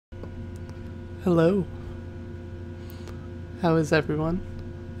Hello. How is everyone?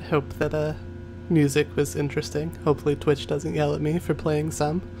 I hope that music was interesting. Hopefully Twitch doesn't yell at me for playing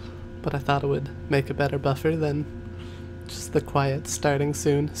some, but I thought it would make a better buffer than just the quiet starting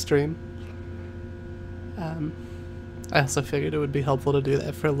soon stream. I also figured it would be helpful to do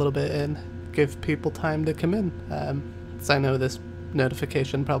that for a little bit and give people time to come in, because I know this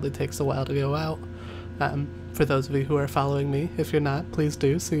notification probably takes a while to go out. For those of you who are following me, if you're not, please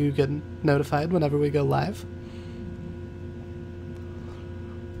do, so you get notified whenever we go live.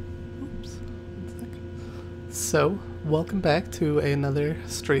 Oops. So, welcome back to another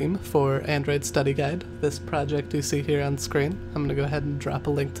stream for Android Study Guide, this project you see here on screen. I'm going to go ahead and drop a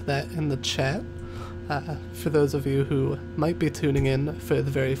link to that in the chat. For those of you who might be tuning in for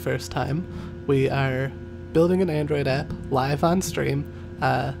the very first time, we are building an Android app live on stream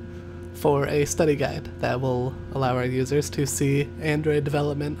for a study guide that will allow our users to see Android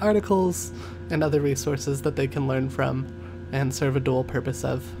development articles and other resources that they can learn from and serve a dual purpose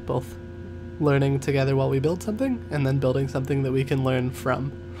of both learning together while we build something and then building something that we can learn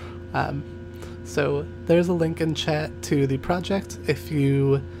from. So there's a link in chat to the project. If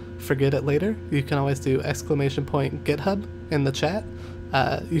you forget it later, you can always do !GitHub in the chat.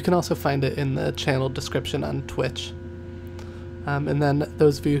 You can also find it in the channel description on Twitch. And then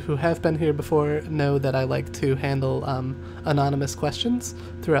those of you who have been here before know that I like to handle anonymous questions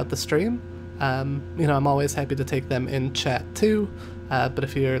throughout the stream. I'm always happy to take them in chat too, but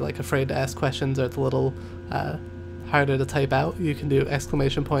if you're afraid to ask questions or it's a little harder to type out, you can do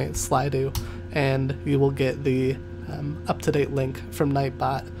 !Slido, and you will get the up-to-date link from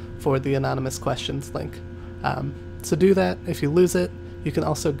Nightbot for the anonymous questions link. So do that. If you lose it, you can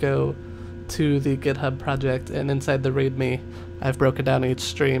also go to the GitHub project, and inside the README, I've broken down each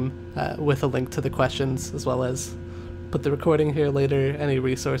stream with a link to the questions, as well as put the recording here later, any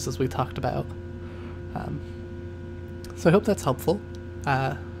resources we talked about. So I hope that's helpful.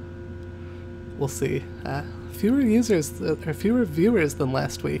 We'll see. Fewer users, or fewer viewers than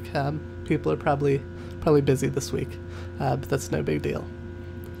last week. People are probably busy this week, but that's no big deal.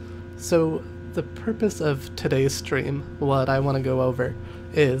 So the purpose of today's stream, what I want to go over,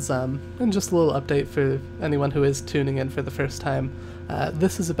 is, and just a little update for anyone who is tuning in for the first time,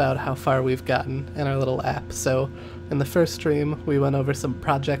 this is about how far we've gotten in our little app. So in the first stream, we went over some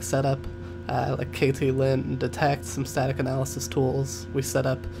project setup, like KT-lint and detect, some static analysis tools. We set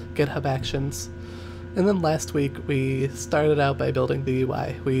up GitHub Actions. And then last week, we started out by building the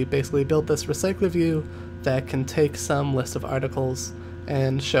UI. We basically built this recycler view that can take some list of articles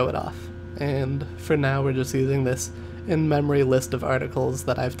and show it off. And for now, we're just using this in-memory list of articles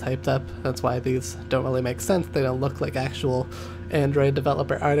that I've typed up. That's why these don't really make sense. They don't look like actual Android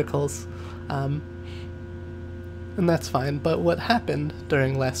developer articles. And that's fine. But what happened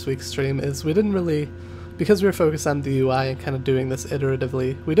during last week's stream is we didn't really, because we were focused on the UI and kind of doing this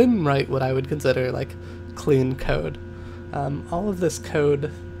iteratively, we didn't write what I would consider clean code. All of this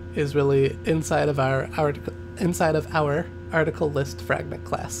code is really inside of our article list fragment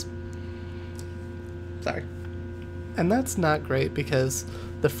class. Sorry. And that's not great because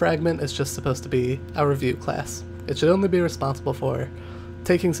the fragment is just supposed to be our view class. It should only be responsible for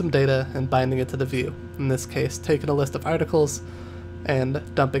taking some data and binding it to the view. In this case, taking a list of articles and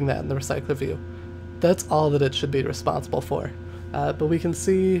dumping that in the recycler view. That's all that it should be responsible for. But we can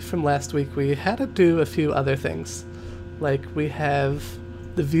see from last week we had to do a few other things. Like we have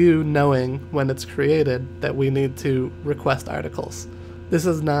the view knowing when it's created that we need to request articles. This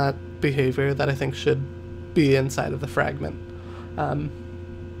is not behavior that I think should be inside of the fragment.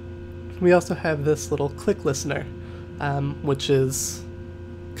 We also have this little click listener, which is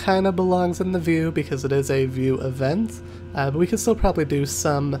kind of belongs in the view because it is a view event, but we could still probably do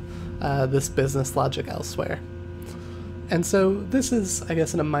some this business logic elsewhere. And so this is, I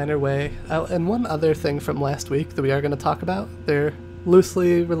guess, in a minor way. And one other thing from last week that we are going to talk about, they're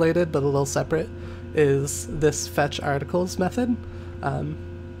loosely related but a little separate, is this fetch articles method.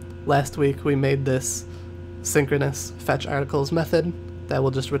 Last week we made this synchronous fetch articles method that will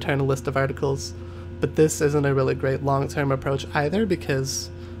just return a list of articles, but this isn't a really great long-term approach either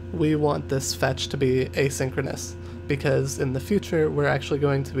because we want this fetch to be asynchronous, because in the future we're actually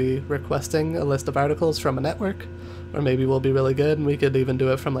going to be requesting a list of articles from a network, or maybe we'll be really good and we could even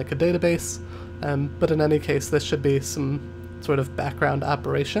do it from a database, but in any case this should be some sort of background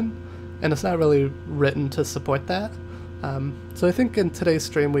operation, and it's not really written to support that. So I think in today's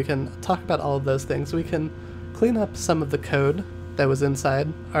stream we can talk about all of those things. We can clean up some of the code that was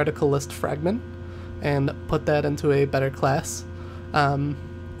inside article list fragment and put that into a better class,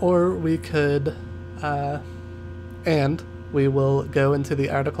 or we could we will go into the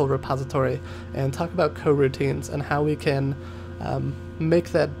article repository and talk about coroutines and how we can make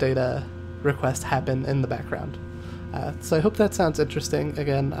that data request happen in the background. So I hope that sounds interesting.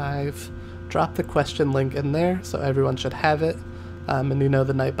 Again, I've dropped the question link in there, so everyone should have it. And you know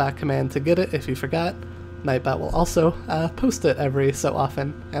the Nightbot command to get it if you forgot. Nightbot will also post it every so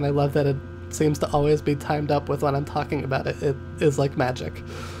often, and I love that it seems to always be timed up with when I'm talking about it. It is like magic.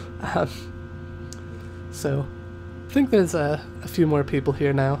 So I think there's a few more people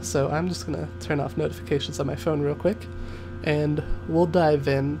here now, so I'm just going to turn off notifications on my phone real quick, and we'll dive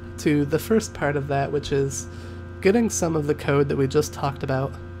in to the first part of that, which is getting some of the code that we just talked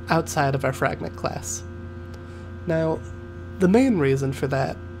about outside of our fragment class. Now, the main reason for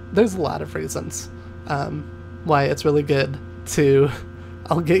that, there's a lot of reasons why it's really good to,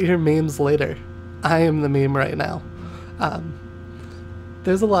 I'll get your memes later. I am the meme right now.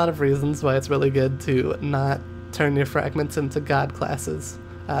 There's a lot of reasons why it's really good to not turn your fragments into God classes,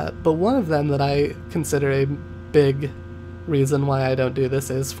 but one of them that I consider a big reason why I don't do this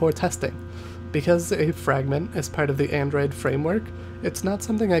is for testing. Because a fragment is part of the Android framework, it's not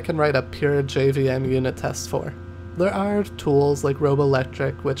something I can write a pure JVM unit test for. There are tools like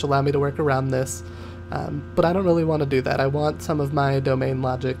Roboelectric which allow me to work around this, but I don't really want to do that. I want some of my domain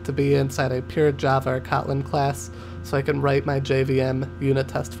logic to be inside a pure Java or Kotlin class so I can write my JVM unit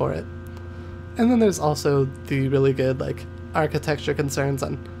test for it. And then there's also the really good like architecture concerns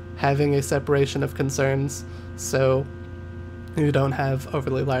on having a separation of concerns, so you don't have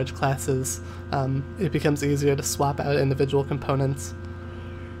overly large classes. It becomes easier to swap out individual components.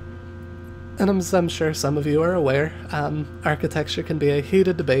 And I'm sure some of you are aware, architecture can be a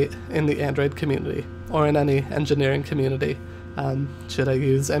heated debate in the Android community, or in any engineering community. Should I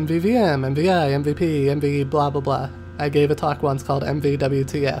use MVVM, MVI, MVP, MV blah blah blah? I gave a talk once called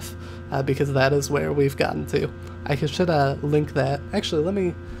MVWTF, because that is where we've gotten to. I should link that. Actually,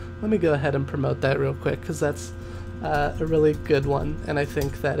 let me go ahead and promote that real quick, because that's a really good one, and I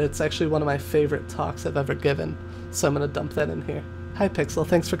think that it's actually one of my favorite talks I've ever given, so I'm going to dump that in here. Hi Pixel,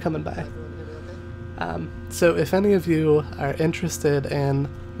 thanks for coming by. So if any of you are interested in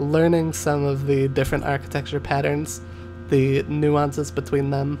learning some of the different architecture patterns, the nuances between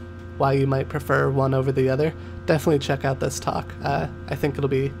them, why you might prefer one over the other, definitely check out this talk. I think it'll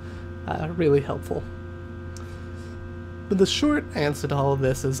be really helpful. But the short answer to all of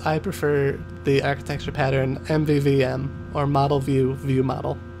this is I prefer the architecture pattern MVVM, or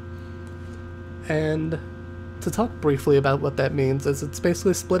Model-View-ViewModel. And to talk briefly about what that means is it's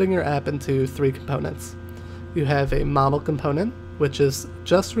basically splitting your app into three components. You have a model component, which is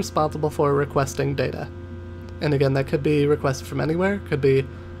just responsible for requesting data. And again, that could be requested from anywhere, could be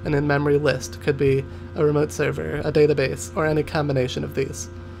an in-memory list, could be a remote server, a database, or any combination of these.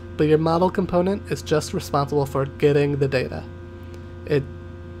 But your model component is just responsible for getting the data. It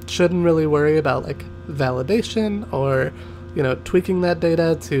shouldn't really worry about like validation or tweaking that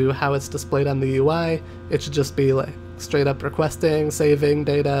data to how it's displayed on the UI. It should just be like straight up requesting, saving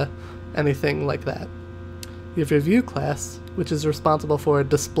data, anything like that. You have your view class, which is responsible for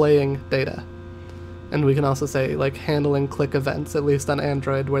displaying data. And we can also say like handling click events, at least on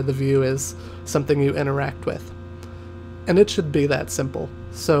Android, where the view is something you interact with. And it should be that simple.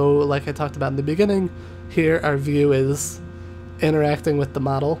 So like I talked about in the beginning, here our view is interacting with the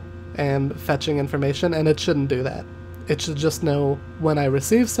model and fetching information, and it shouldn't do that. It should just know when I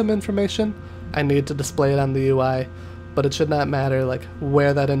receive some information, I need to display it on the UI, but it should not matter like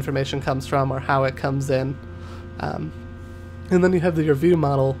where that information comes from or how it comes in. And then you have your view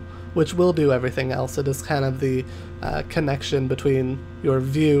model, which will do everything else. It is kind of the connection between your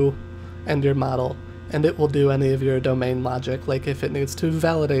view and your model, and it will do any of your domain logic, like if it needs to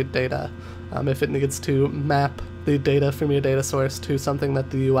validate data, if it needs to map the data from your data source to something that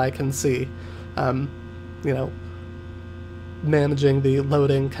the UI can see, managing the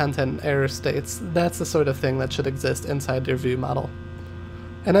loading, content, error states. That's the sort of thing that should exist inside your view model.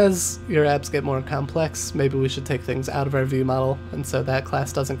 And as your apps get more complex, maybe we should take things out of our view model, and so that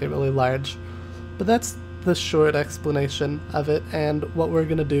class doesn't get really large. But that's the short explanation of it and what we're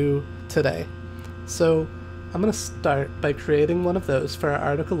going to do today. So I'm going to start by creating one of those for our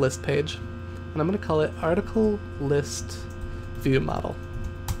article list page, and I'm going to call it article list view model.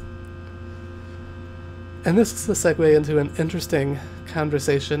 And this is the segue into an interesting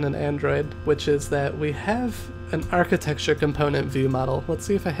conversation in Android, which is that we have an architecture component view model. Let's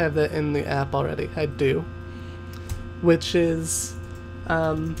see if I have that in the app already. I do. Which is,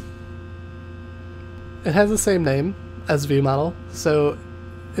 it has the same name as view model, so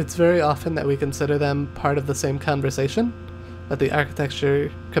it's very often that we consider them part of the same conversation, that the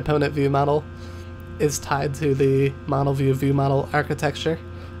architecture component view model is tied to the Model-View-ViewModel architecture,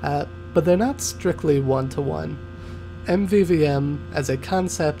 but they're not strictly one-to-one. MVVM as a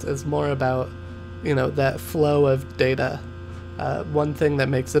concept is more about, that flow of data. One thing that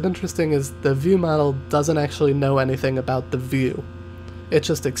makes it interesting is the view model doesn't actually know anything about the view. It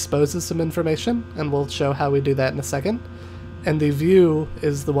just exposes some information, and we'll show how we do that in a second. And the view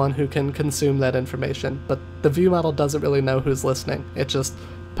is the one who can consume that information, but the view model doesn't really know who's listening. It just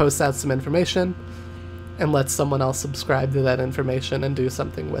posts out some information and lets someone else subscribe to that information and do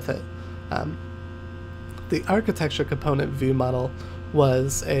something with it. The architecture component view model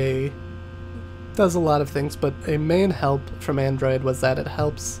does a lot of things, but a main help from Android was that it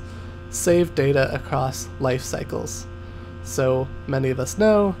helps save data across life cycles. So many of us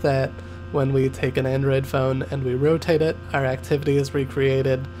know that when we take an Android phone and we rotate it, our activity is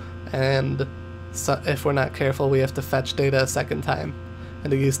recreated, and so if we're not careful, we have to fetch data a second time.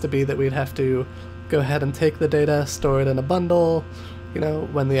 And it used to be that we'd have to go ahead and take the data, store it in a bundle.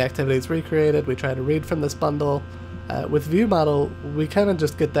 When the activity is recreated, we try to read from this bundle. With ViewModel, we kind of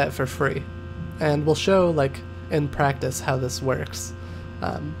just get that for free. And we'll show, in practice, how this works.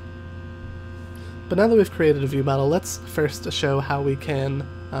 But now that we've created a view model, let's first show how we can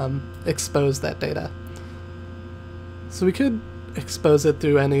expose that data. So we could expose it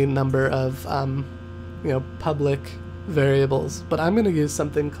through any number of public variables, but I'm going to use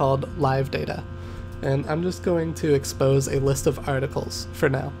something called live data. And I'm just going to expose a list of articles for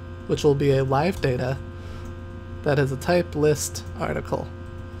now, which will be a live data that is a type list article.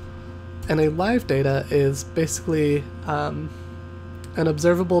 And a live data is basically an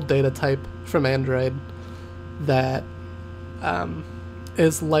observable data type from Android that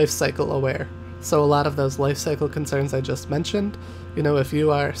is lifecycle aware. So a lot of those lifecycle concerns I just mentioned, if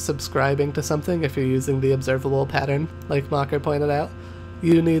you are subscribing to something, if you're using the observable pattern, like Mocker pointed out,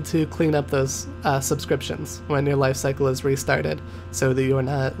 you need to clean up those subscriptions when your lifecycle is restarted so that you are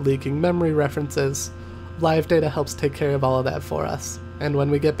not leaking memory references. Live data helps take care of all of that for us. And when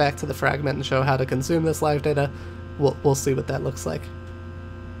we get back to the fragment and show how to consume this live data, we'll see what that looks like.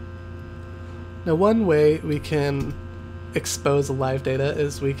 Now, one way we can expose a live data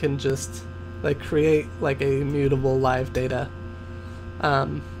is we can just create a mutable live data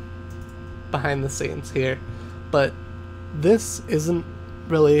behind the scenes here. But this isn't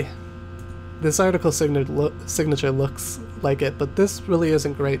really, this article signature looks like it, but this really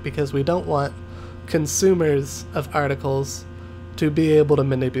isn't great because we don't want consumers of articles to be able to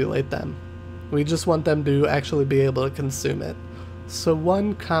manipulate them. We just want them to actually be able to consume it. So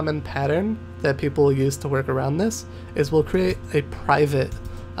one common pattern that people use to work around this is we'll create a private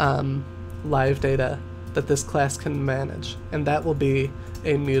live data that this class can manage, and that will be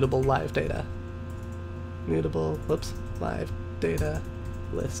a mutable live data. Live data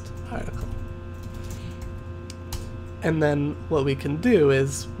list article. And then what we can do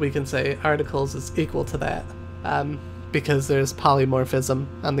is we can say articles is equal to that, because there's polymorphism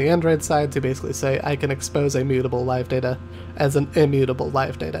on the Android side to basically say I can expose a mutable live data as an immutable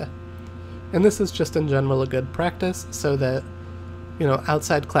live data. And this is just in general a good practice so that,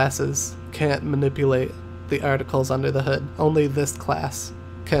 outside classes can't manipulate the articles under the hood. Only this class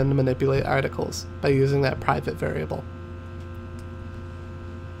can manipulate articles by using that private variable.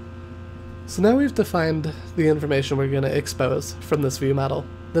 So now we've defined the information we're going to expose from this view model.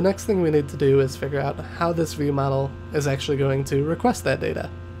 The next thing we need to do is figure out how this view model is actually going to request that data.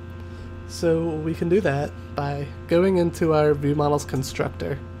 So we can do that by going into our view model's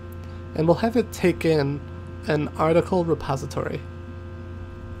constructor, and we'll have it take in an article repository.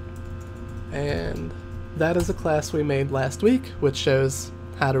 And that is a class we made last week, which shows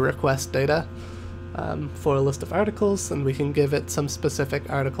how to request data for a list of articles, and we can give it some specific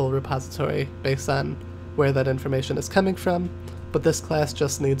article repository based on where that information is coming from, but this class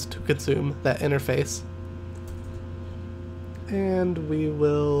just needs to consume that interface. And we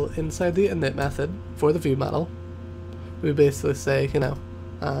will, inside the init method for the view model, we basically say, get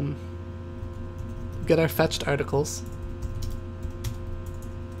our fetched articles,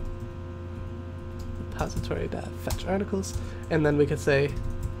 repository.fetch articles, and then we could say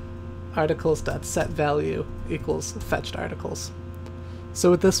articles.setValue equals fetched articles.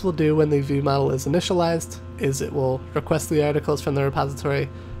 So what this will do when the view model is initialized is it will request the articles from the repository,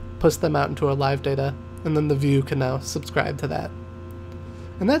 push them out into our live data, and then the view can now subscribe to that.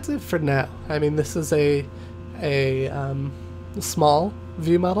 And that's it for now. I mean, this is a small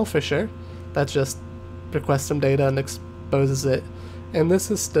view model for sure that just requests some data and exposes it, and this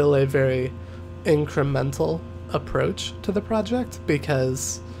is still a very incremental approach to the project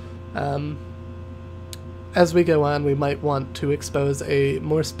because as we go on, we might want to expose a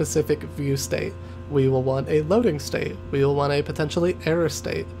more specific view state we will want a loading state. We will want a potentially error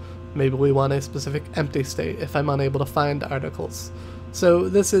state. Maybe we want a specific empty state if I'm unable to find articles. So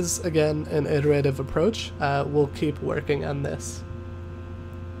this is, again, an iterative approach. We'll keep working on this.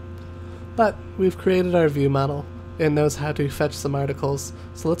 But we've created our view model. It knows how to fetch some articles,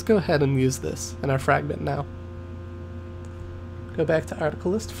 so let's go ahead and use this in our fragment now. Go back to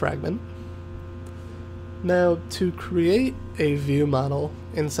article list fragment. Now, to create a view model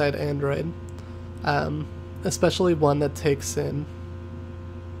inside Android, especially one that takes in,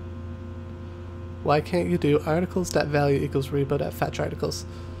 why can't you do articles.value equals repo.fetch articles?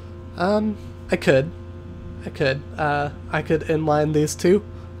 I could inline these two.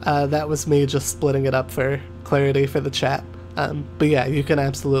 That was me just splitting it up for clarity for the chat. But yeah, you can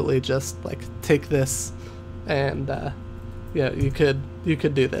absolutely just like take this and yeah, you could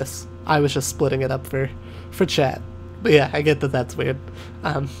do this. I was just splitting it up for chat. But yeah, I get that that's weird.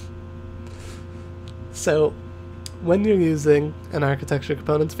 So when you're using an architecture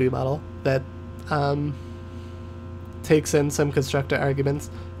components view model that takes in some constructor arguments,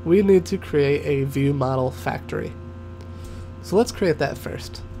 we need to create a view model factory. So let's create that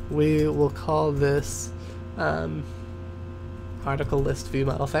first. We will call this article list view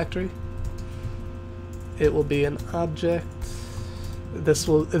model factory. It will be an object. This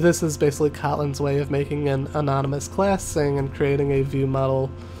is basically Kotlin's way of making an anonymous class, saying and creating a view model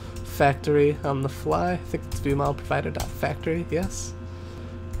factory on the fly. I think it's viewModelProvider.factory, yes.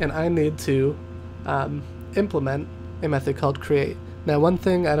 And I need to implement a method called create. Now, one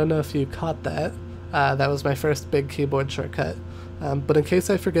thing, I don't know if you caught that, that was my first big keyboard shortcut. But in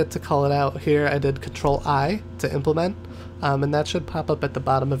case I forget to call it out, here I did Control-I to implement, and that should pop up at the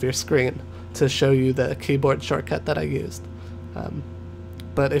bottom of your screen to show you the keyboard shortcut that I used.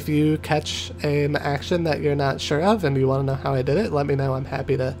 But if you catch an action that you're not sure of and you want to know how I did it, let me know. I'm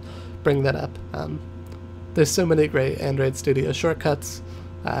happy to bring that up. There's so many great Android Studio shortcuts.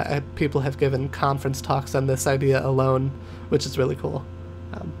 People have given conference talks on this idea alone, which is really cool.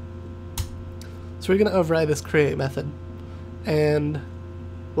 So we're going to override this create method. And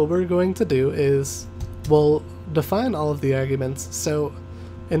what we're going to do is we'll define all of the arguments. So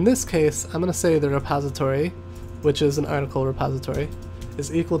in this case, I'm going to say the repository, which is an article repository,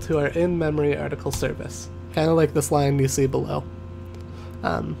 is equal to our in-memory article service, kind of like this line you see below.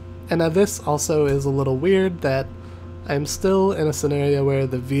 And now this also is a little weird that I'm still in a scenario where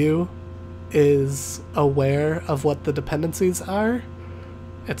the view is aware of what the dependencies are.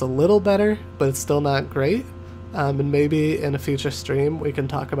 It's a little better, but it's still not great. And maybe in a future stream we can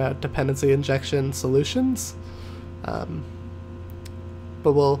talk about dependency injection solutions. But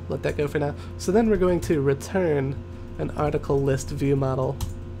we'll let that go for now. So then we're going to return an article list view model,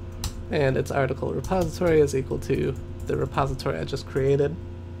 and its article repository is equal to the repository I just created.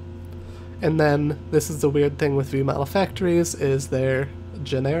 And then this is the weird thing with view model factories, is they're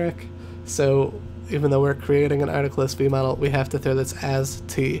generic. So even though we're creating an article list view model, we have to throw this as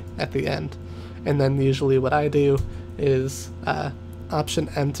t at the end. And then usually what I do is option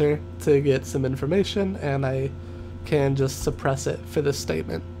enter to get some information, and I can just suppress it for this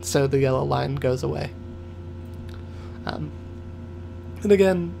statement so the yellow line goes away. And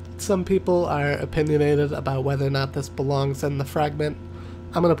again, some people are opinionated about whether or not this belongs in the fragment.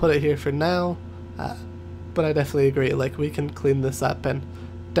 I'm going to put it here for now, but I definitely agree, like, we can clean this up, and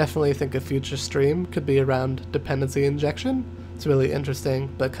definitely think a future stream could be around dependency injection. It's a really interesting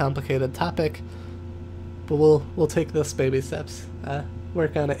but complicated topic, but we'll take this baby steps,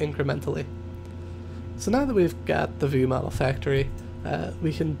 work on it incrementally. So now that we've got the view model factory,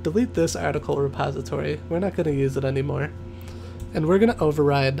 we can delete this article repository. We're not going to use it anymore. And we're going to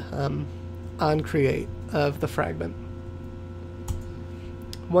override on create of the fragment.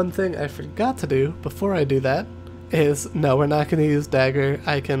 One thing I forgot to do before I do that is, no, we're not going to use Dagger.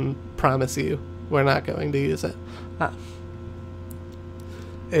 I can promise you we're not going to use it.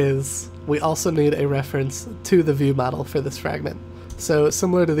 We also need a reference to the view model for this fragment. So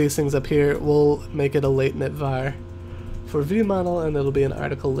similar to these things up here, we'll make it a latenant var for view model, and it'll be an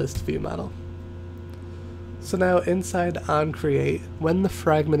article list view model. So now inside onCreate, when the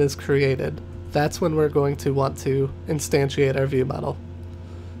fragment is created, that's when we're going to want to instantiate our view model.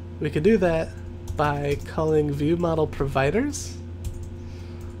 We can do that by calling view model providers.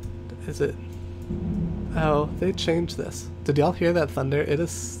 Is it? Oh, they changed this. Did y'all hear that thunder? It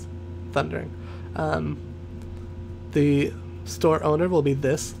is thundering. The store owner will be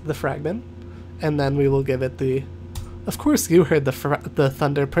this, the fragment, and then we will give it the... Of course you heard the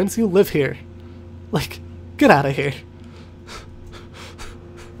thunder, Prince. You live here. Like, get out of here.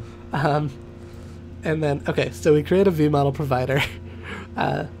 And then, okay, so we create a view model provider.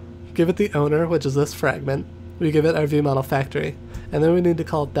 give it the owner, which is this fragment. We give it our ViewModel factory, and then we need to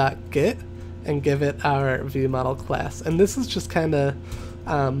call .get and give it our ViewModel class. And this is just kind of,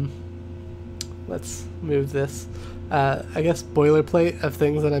 let's move this, I guess boilerplate of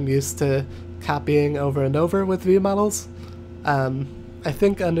things that I'm used to copying over and over with ViewModels. I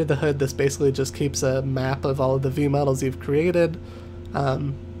think under the hood this basically just keeps a map of all of the ViewModels you've created.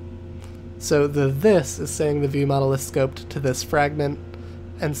 So this is saying the ViewModel is scoped to this fragment,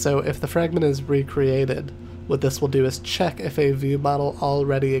 and so if the fragment is recreated, what this will do is check if a ViewModel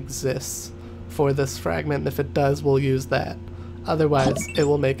already exists for this fragment, and if it does, we'll use that. Otherwise, it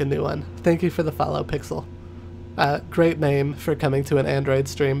will make a new one. Thank you for the follow, Pixel. Great name for coming to an Android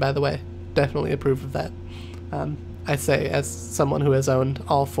stream, by the way. Definitely approve of that. I say as someone who has owned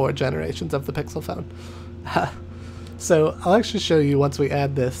all 4 generations of the Pixel phone. So I'll actually show you once we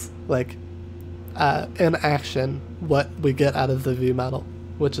add this, like, in action, what we get out of the ViewModel,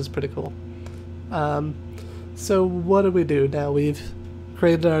 which is pretty cool. So what do we do now? We've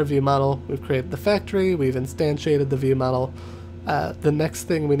created our ViewModel, we've created the factory, we've instantiated the ViewModel. The next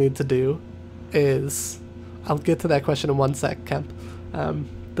thing we need to do is, I'll get to that question in 1 sec, Kemp.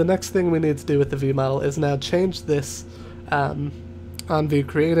 The next thing we need to do with the ViewModel is now change this on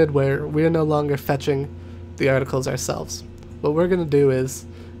ViewCreated, where we're no longer fetching the articles ourselves. What we're going to do is,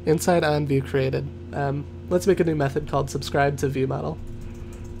 inside onViewCreated, let's make a new method called subscribe-to-ViewModel,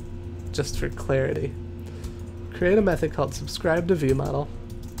 just for clarity. Create a method called subscribe-to-ViewModel,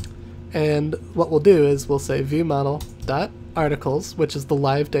 and what we'll do is we'll say ViewModel.articles, which is the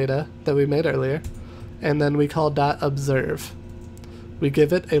live data that we made earlier, and then we call .observe. We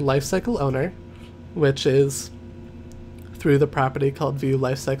give it a lifecycle owner, which is through the property called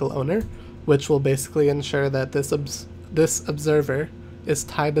ViewLifecycleOwner, which will basically ensure that this observer is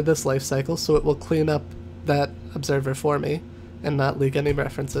tied to this lifecycle, so it will clean up that observer for me and not leak any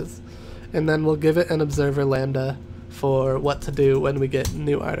references. And then we'll give it an observer lambda for what to do when we get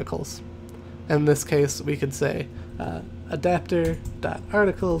new articles. In this case, we could say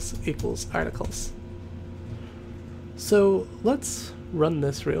adapter.articles equals articles. So let's run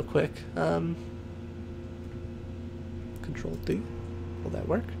this real quick. Control D. Will that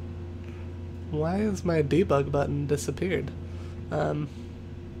work? Why is my debug button disappeared? Let's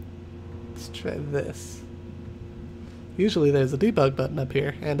try this. Usually there's a debug button up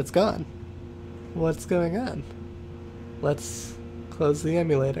here, and it's gone. What's going on? Let's close the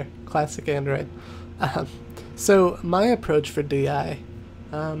emulator. Classic Android. So my approach for DI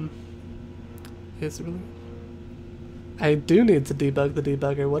is really... I do need to debug the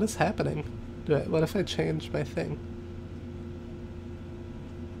debugger. What is happening? What if I change my thing?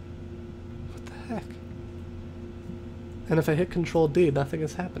 What the heck? And if I hit Control D, nothing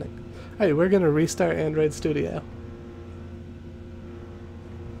is happening. Alright, we're gonna restart Android Studio,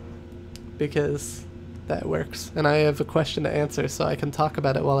 because that works. And I have a question to answer, so I can talk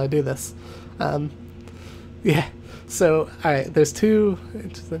about it while I do this. Yeah, so, alright, there's two...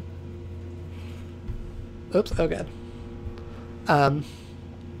 Interesting. Oops, oh god.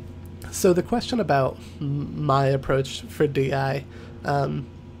 So the question about my approach for DI, I've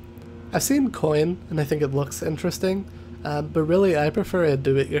seen Coin, and I think it looks interesting, but really I prefer a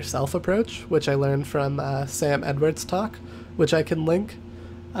do-it-yourself approach, which I learned from Sam Edwards' talk, which I can link.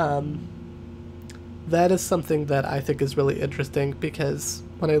 That is something that I think is really interesting, because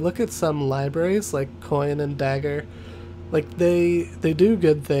when I look at some libraries like Coin and Dagger, like they do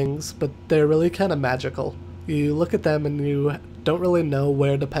good things, but they're really kind of magical. You look at them and you don't really know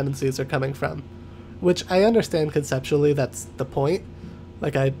where dependencies are coming from, which I understand conceptually. That's the point.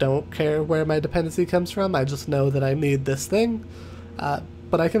 Like, I don't care where my dependency comes from, I just know that I need this thing,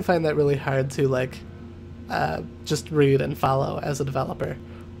 but I can find that really hard to, like, just read and follow as a developer.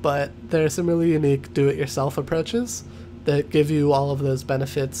 But there are some really unique do-it-yourself approaches that give you all of those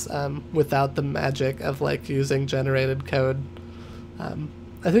benefits without the magic of, like, using generated code.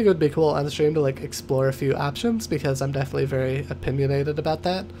 I think it would be cool on the stream to, like, explore a few options, because I'm definitely very opinionated about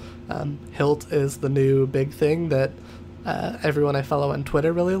that. Hilt is the new big thing that everyone I follow on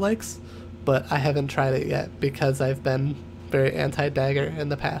Twitter really likes, but I haven't tried it yet because I've been very anti-Dagger in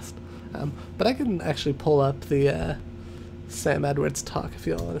the past. But I can actually pull up the Sam Edwards talk if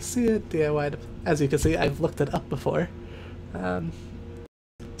you all want to see it. DIY, as you can see, I've looked it up before. So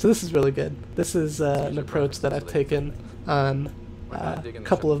this is really good. This is an approach that I've taken on a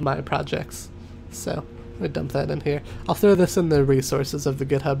couple of my projects. So let me dump that in here. I'll throw this in the resources of the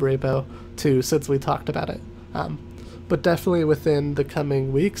GitHub repo too, since we talked about it. But definitely within the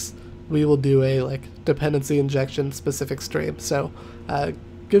coming weeks, we will do a, like, dependency injection specific stream. So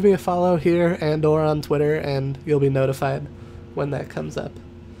give me a follow here and or on Twitter, and you'll be notified when that comes up.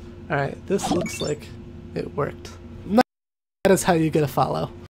 Alright, this looks like it worked. That is how you get a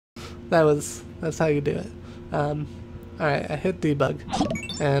follow. That's how you do it. Alright, I hit debug.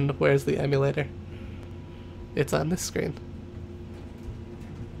 And where's the emulator? It's on this screen.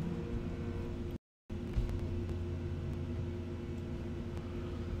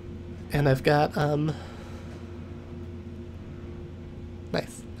 And I've got, nice.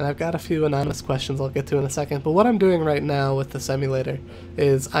 And I've got a few anonymous questions I'll get to in a second, but what I'm doing right now with this emulator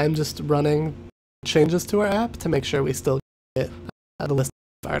is I'm just running changes to our app to make sure we still get the list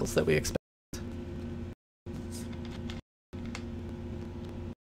of articles that we expect.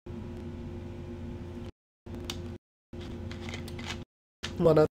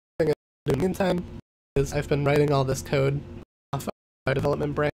 One other thing I do in the meantime is I've been writing all this code off our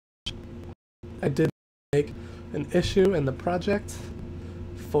development branch. I did make an issue in the project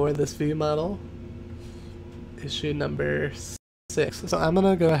for this view model, issue number 6. So I'm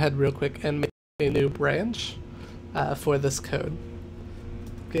gonna go ahead real quick and make a new branch for this code.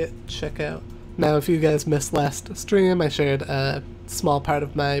 Git checkout. Now, if you guys missed last stream, I shared a small part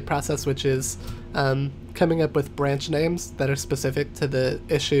of my process, which is coming up with branch names that are specific to the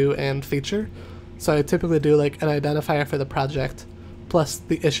issue and feature. So I typically do like an identifier for the project plus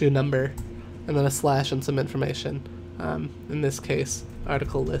the issue number and then a slash and some information. In this case,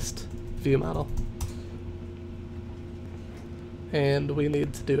 article list view model. And we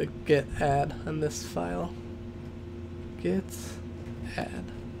need to do a git add on this file. Git add.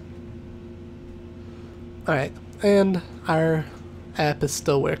 Alright, and our app is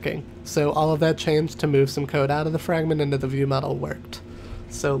still working. So all of that change to move some code out of the fragment into the view model worked.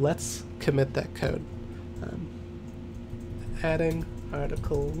 So let's commit that code. Adding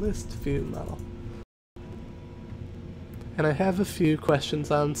article list view model. And I have a few questions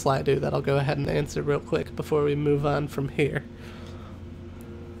on Slido that I'll go ahead and answer real quick before we move on from here.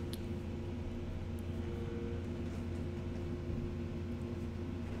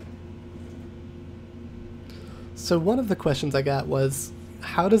 So one of the questions I got was,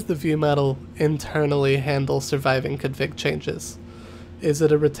 how does the view model internally handle surviving config changes? Is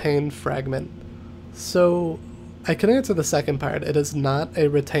it a retained fragment? So I can answer the second part. It is not a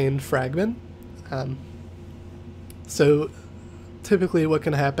retained fragment. So typically what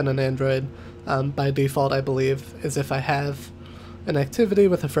can happen in Android, by default I believe, is if I have an activity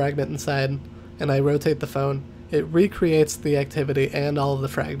with a fragment inside and I rotate the phone, it recreates the activity and all of the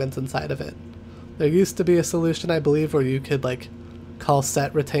fragments inside of it. There used to be a solution, I believe, where you could like call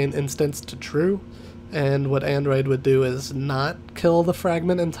set retain instance to true, and what Android would do is not kill the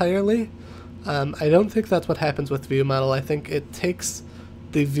fragment entirely. I don't think that's what happens with ViewModel. I think it takes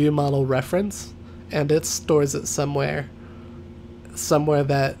the ViewModel reference and it stores it somewhere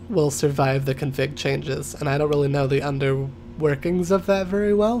that will survive the config changes, and I don't really know the underworkings of that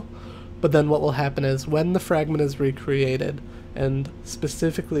very well. But then what will happen is when the fragment is recreated, and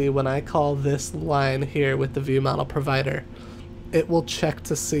specifically when I call this line here with the ViewModel provider, it will check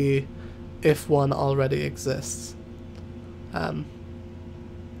to see if one already exists. And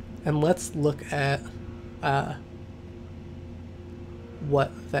let's look at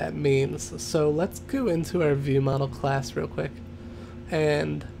what that means. So let's go into our ViewModel class real quick,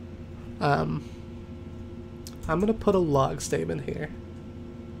 and I'm going to put a log statement here.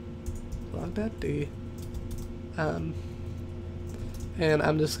 Log.d. And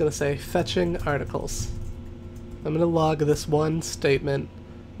I'm just going to say fetching articles. I'm going to log this one statement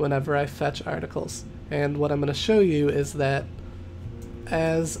whenever I fetch articles. And what I'm going to show you is that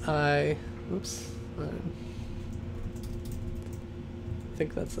as I... Oops. I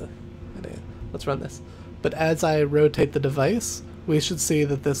think that's a idea. Let's run this. But as I rotate the device, we should see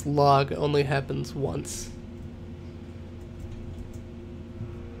that this log only happens once.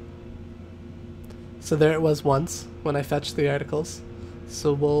 So there it was once when I fetched the articles.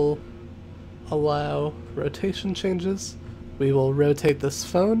 So we'll allow rotation changes. We will rotate this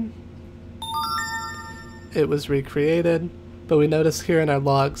phone. It was recreated, but we notice here in our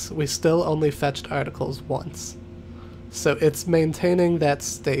logs, we still only fetched articles once. So it's maintaining that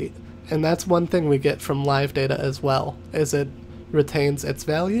state, and that's one thing we get from live data as well, is it retains its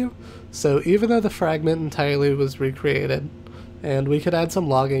value. So even though the fragment entirely was recreated, and we could add some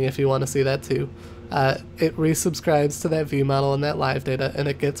logging if you want to see that too, it resubscribes to that view model and that live data, and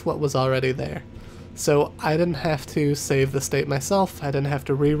it gets what was already there. So I didn't have to save the state myself, I didn't have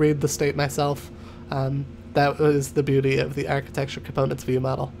to reread the state myself. That was the beauty of the architecture components view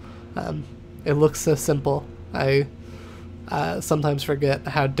model. It looks so simple. I sometimes forget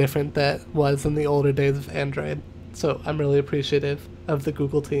how different that was in the older days of Android. So I'm really appreciative of the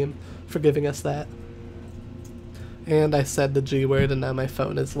Google team for giving us that. And I said the G word, and now my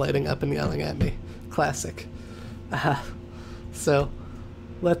phone is lighting up and yelling at me. Classic. So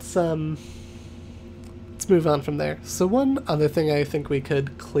let's move on from there. So one other thing I think we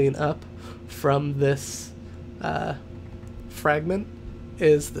could clean up from this fragment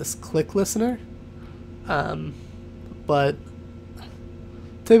is this click listener. But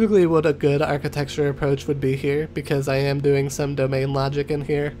typically what a good architecture approach would be here, because I am doing some domain logic in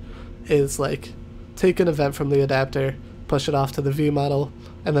here, is like take an event from the adapter, push it off to the view model,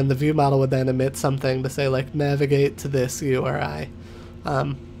 and then the view model would then emit something to say like navigate to this URI.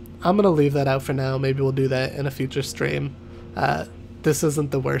 I'm going to leave that out for now. Maybe we'll do that in a future stream. This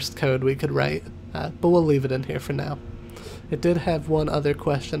isn't the worst code we could write, but we'll leave it in here for now. It did have one other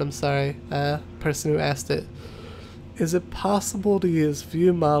question, I'm sorry, person who asked it. Is it possible to use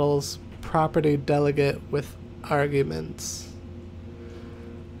view models property delegate with arguments?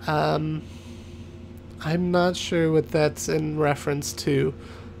 I'm not sure what that's in reference to.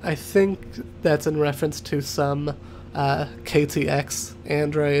 I think that's in reference to some KTX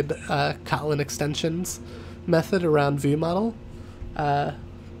Android Kotlin extensions method around view model,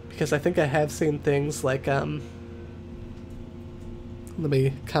 because I think I have seen things like let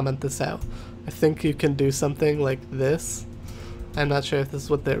me comment this out. I think you can do something like this. I'm not sure if this is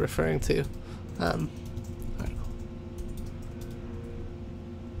what they're referring to.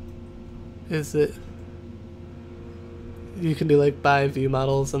 Is it, you can do like buy view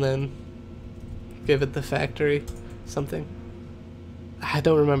models and then give it the factory something. I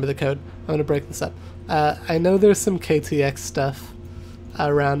don't remember the code. I'm gonna break this up. I know there's some KTX stuff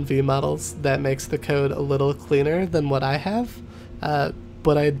around view models that makes the code a little cleaner than what I have,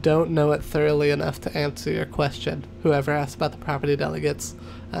 but I don't know it thoroughly enough to answer your question, whoever asked about the property delegates.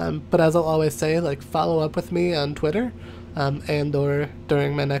 But as I'll always say, like, follow up with me on Twitter and or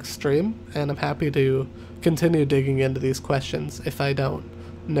during my next stream, and I'm happy to continue digging into these questions if I don't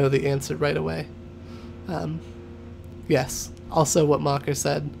know the answer right away. Yes, also what Mocker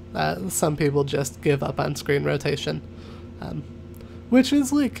said, some people just give up on screen rotation, which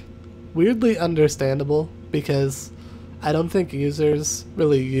is like weirdly understandable, because I don't think users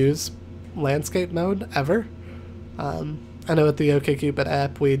really use landscape mode ever. I know with the OkCupid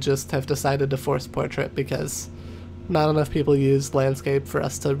app we just have decided to force portrait because not enough people use landscape for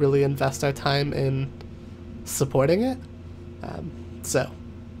us to really invest our time in supporting it. So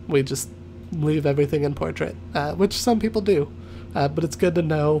we just leave everything in portrait, which some people do. But it's good to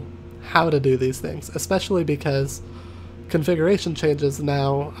know how to do these things, especially because configuration changes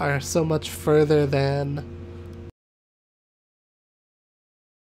now are so much further than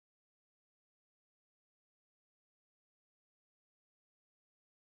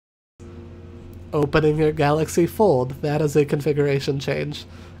opening your Galaxy Fold. That is a configuration change.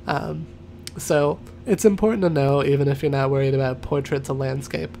 So it's important to know, even if you're not worried about portrait to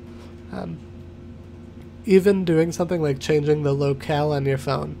landscape. Even doing something like changing the locale on your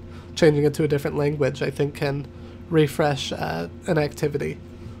phone, changing it to a different language, I think can refresh an activity.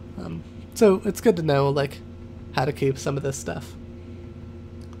 So it's good to know like how to keep some of this stuff.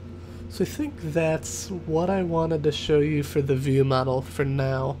 So I think that's what I wanted to show you for the view model for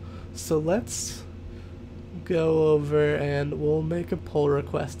now. So let's go over and we'll make a pull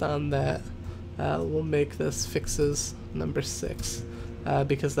request on that. We'll make this fixes number 6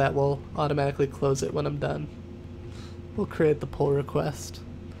 because that will automatically close it when I'm done. We'll create the pull request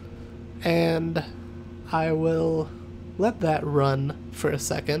and I will let that run for a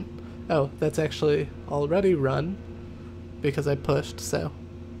second. Oh, that's actually already run because I pushed, so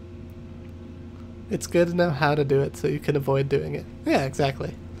it's good to know how to do it so you can avoid doing it. Yeah,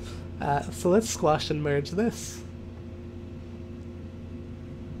 exactly. So let's squash and merge this.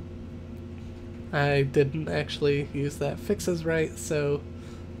 I didn't actually use that fixes right, so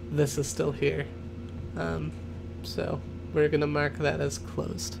this is still here. So we're gonna mark that as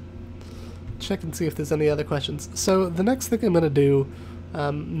closed. Check and see if there's any other questions. So the next thing I'm gonna do,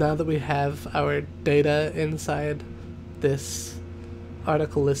 now that we have our data inside this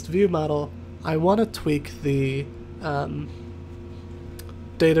article list view model, I want to tweak the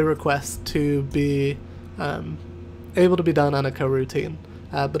data request to be able to be done on a coroutine.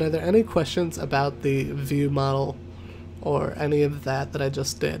 But are there any questions about the view model or any of that that I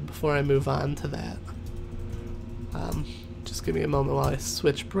just did before I move on to that? Just give me a moment while I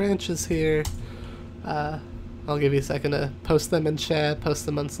switch branches here. I'll give you a second to post them in chat, post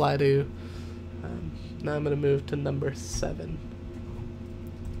them on Slido. Now I'm going to move to number 7.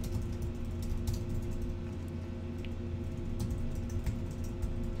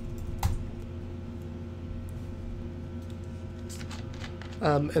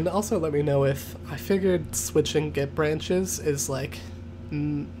 And also let me know if I figured switching Git branches is like,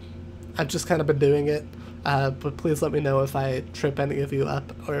 I've just kind of been doing it, but please let me know if I trip any of you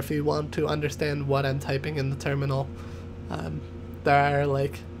up, or if you want to understand what I'm typing in the terminal. There are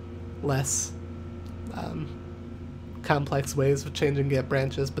like less complex ways of changing Git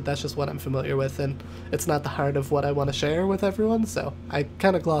branches, but that's just what I'm familiar with, and it's not the heart of what I want to share with everyone, so I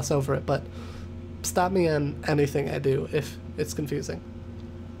kind of gloss over it, but stop me on anything I do if it's confusing.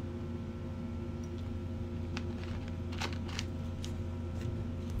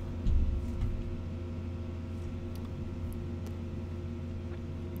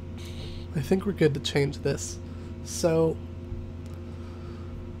 I think we're good to change this. So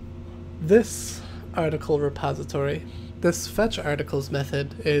this article repository, this fetch articles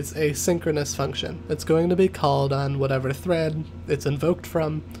method is a synchronous function. It's going to be called on whatever thread it's invoked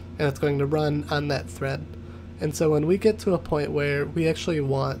from, and it's going to run on that thread. And so when we get to a point where we actually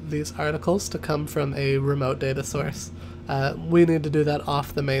want these articles to come from a remote data source, we need to do that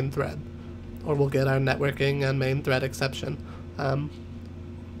off the main thread, or we'll get our networking and main thread exception.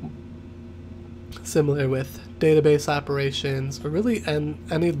 Similar with database operations, or really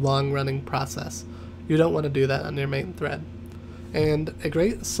any long-running process. You don't want to do that on your main thread. And a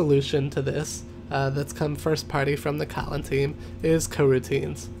great solution to this that's come first party from the Kotlin team is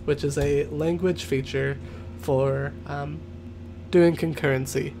coroutines, which is a language feature for doing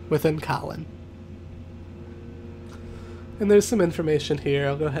concurrency within Kotlin. And there's some information here.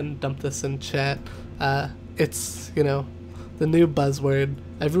 I'll go ahead and dump this in chat. It's, you know, the new buzzword.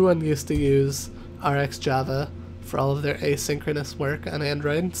 Everyone used to use RxJava for all of their asynchronous work on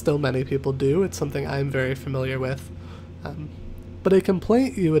Android. Still many people do. It's something I'm very familiar with. But a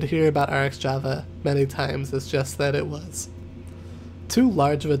complaint you would hear about RxJava many times is just that it was too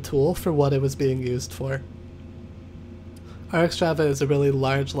large of a tool for what it was being used for. RxJava is a really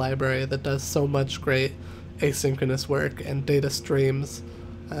large library that does so much great asynchronous work and data streams,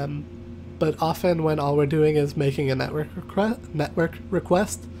 but often when all we're doing is making a network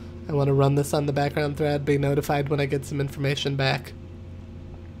request, I want to run this on the background thread, be notified when I get some information back.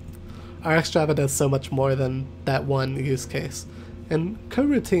 RxJava does so much more than that one use case. And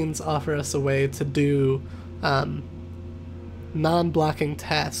coroutines offer us a way to do non-blocking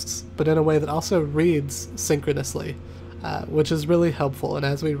tasks, but in a way that also reads synchronously, which is really helpful. And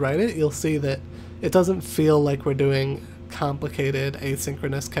as we write it, you'll see that it doesn't feel like we're doing complicated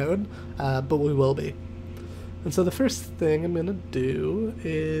asynchronous code, but we will be. And so the first thing I'm going to do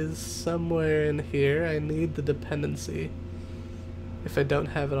is somewhere in here, I need the dependency, if I don't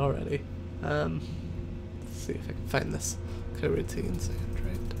have it already. Let's see if I can find this. Coroutines,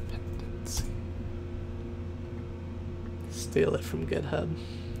 Android dependency. Steal it from GitHub.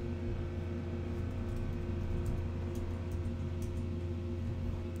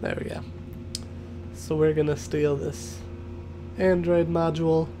 There we go. So we're going to steal this Android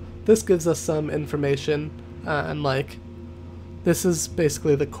module. This gives us some information. And like, this is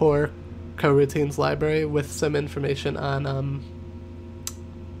basically the core coroutines library with some information on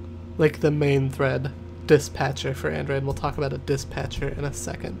like the main thread dispatcher for Android. We'll talk about a dispatcher in a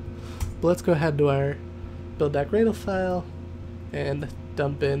second. But let's go ahead to our build.gradle file and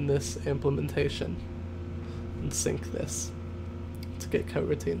dump in this implementation and sync this to get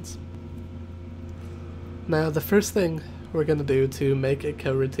coroutines. Now the first thing we're going to do to make a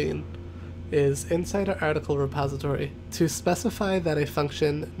coroutine is inside our article repository to specify that a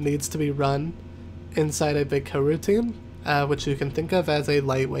function needs to be run inside a big coroutine, which you can think of as a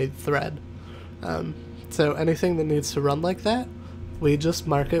lightweight thread. So anything that needs to run like that, we just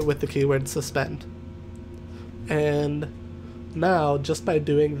mark it with the keyword suspend. And now, just by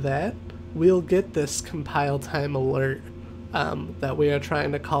doing that, we'll get this compile time alert that we are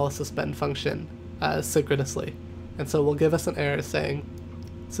trying to call a suspend function synchronously. And so we'll give us an error saying,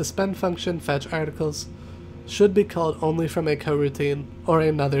 suspend function fetch articles should be called only from a coroutine or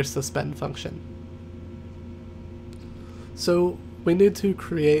another suspend function. So we need to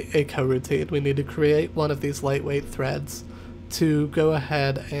create a coroutine. We need to create one of these lightweight threads to go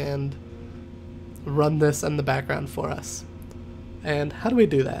ahead and run this in the background for us. And how do we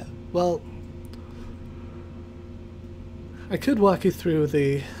do that? Well, I could walk you through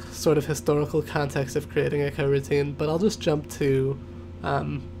the sort of historical context of creating a coroutine, but I'll just jump to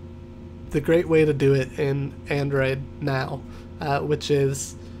the great way to do it in Android now, which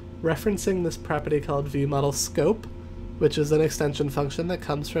is referencing this property called ViewModelScope, which is an extension function that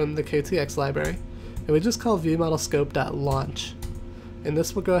comes from the KTX library. And we just call ViewModelScope.launch. And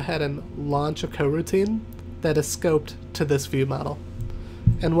this will go ahead and launch a coroutine that is scoped to this view model.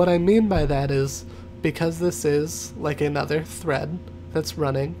 And what I mean by that is, because this is like another thread, that's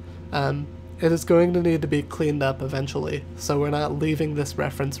running, it is going to need to be cleaned up eventually, so we're not leaving this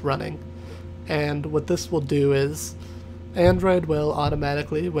reference running. And what this will do is Android will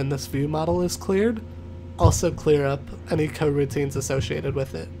automatically, when this view model is cleared, also clear up any coroutines associated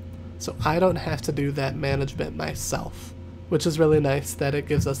with it. So I don't have to do that management myself, which is really nice that it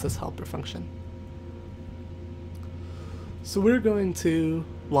gives us this helper function. So we're going to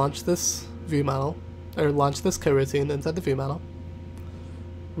launch this view model, or launch this coroutine inside the view model.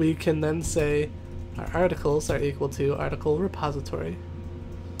 We can then say our articles are equal to article repository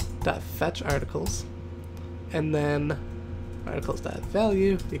dot fetch articles, and then articles dot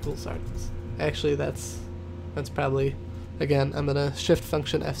value equals articles. Actually, that's probably, again, I'm gonna shift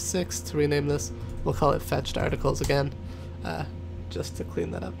function F6 to rename this. We'll call it fetched articles again, just to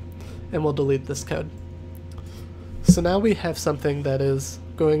clean that up, and we'll delete this code. So now we have something that is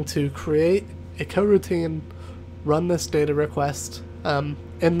going to create a coroutine, run this data request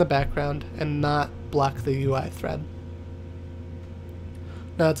in the background, and not block the UI thread.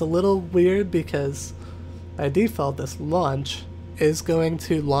 Now it's a little weird because by default this launch is going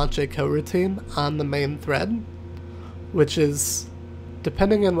to launch a coroutine on the main thread, which is,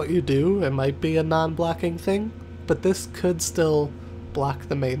 depending on what you do, it might be a non-blocking thing, but this could still block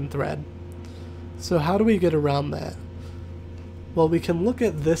the main thread. So how do we get around that? Well, we can look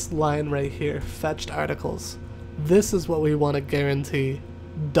at this line right here, fetched articles. This is what we want to guarantee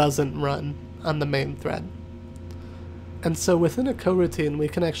doesn't run on the main thread. And so within a coroutine, we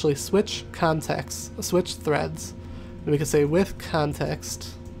can actually switch contexts, switch threads, and we can say with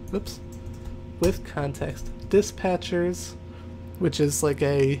context, dispatchers, which is like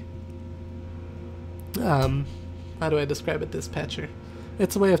a, how do I describe a dispatcher?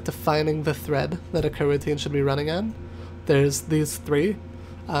 It's a way of defining the thread that a coroutine should be running on. There's these three.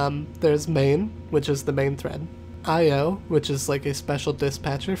 There's main, which is the main thread. IO, which is like a special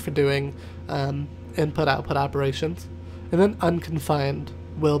dispatcher for doing input-output operations. And then unconfined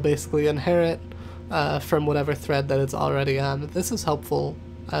will basically inherit from whatever thread that it's already on. This is helpful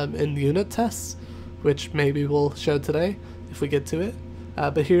in unit tests, which maybe we'll show today if we get to it.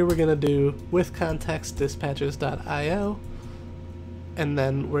 But here we're going to do with context dispatchers.io, and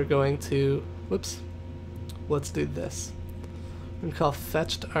then we're going to, let's do this. We're going to call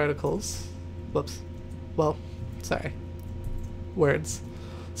fetched articles, words.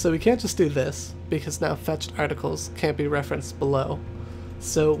 So we can't just do this, because now fetched articles can't be referenced below.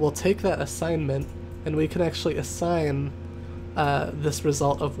 So we'll take that assignment, and we can actually assign this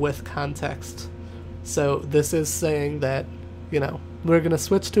result of with context. So this is saying that, we're going to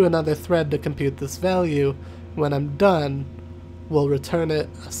switch to another thread to compute this value. When I'm done, we'll return it,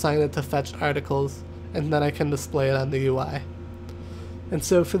 assign it to fetched articles, and then I can display it on the UI. And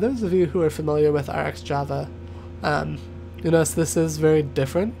so for those of you who are familiar with RxJava, you notice this is very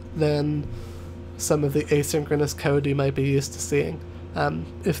different than some of the asynchronous code you might be used to seeing.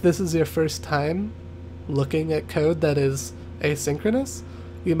 If this is your first time looking at code that is asynchronous,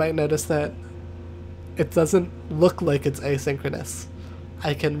 you might notice that it doesn't look like it's asynchronous.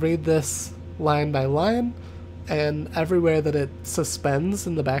 I can read this line by line, and everywhere that it suspends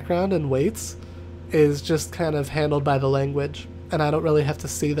in the background and waits is just kind of handled by the language, and I don't really have to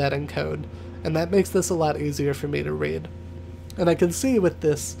see that in code, and that makes this a lot easier for me to read. And I can see with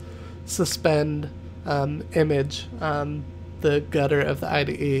this suspend image on the gutter of the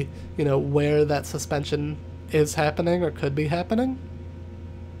IDE, where that suspension is happening or could be happening.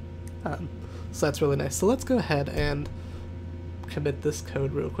 So that's really nice. So let's go ahead and commit this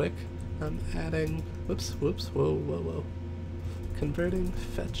code real quick. I'm adding, converting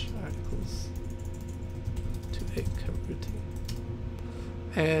fetch articles to a coroutine.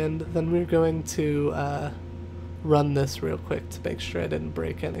 And then we're going to run this real quick to make sure I didn't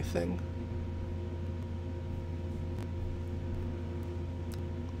break anything.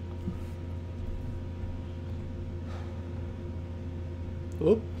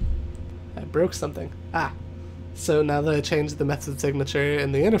 Oop, I broke something. So now that I changed the method signature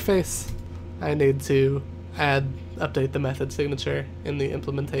in the interface, I need to update the method signature in the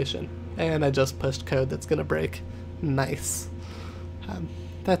implementation. And I just pushed code that's gonna break. Nice.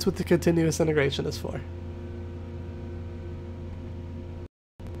 That's what the continuous integration is for.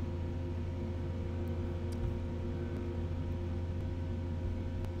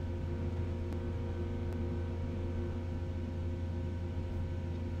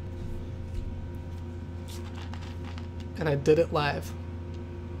 And I did it live.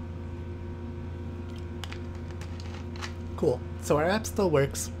 Cool. So our app still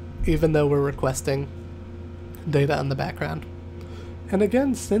works, even though we're requesting data on the background. And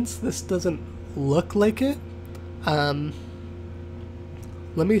again, since this doesn't look like it,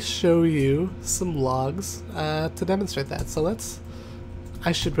 let me show you some logs to demonstrate that. So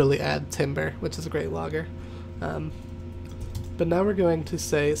I should really add Timber, which is a great logger. But now we're going to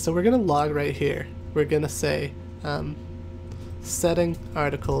say, so we're going to log right here. We're going to say setting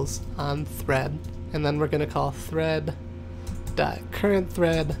articles on thread, and then we're going to call thread dot current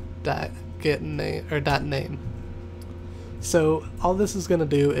thread dot get name or dot name. So all this is going to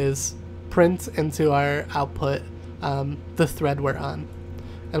do is print into our output the thread we're on.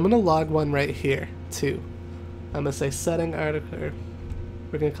 I'm going to log one right here too. I'm going to say setting article,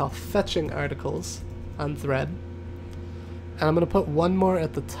 we're going to call fetching articles on thread, and I'm going to put one more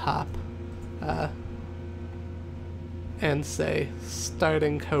at the top and say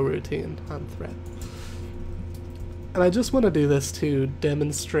starting coroutine on thread. And I just want to do this to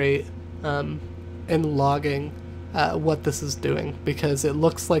demonstrate in logging what this is doing, because it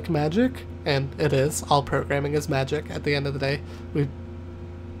looks like magic, and it is. All programming is magic at the end of the day.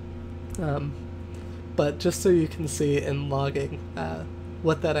 But just so you can see in logging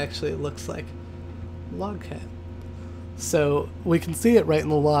what that actually looks like. Logcat. So we can see it right in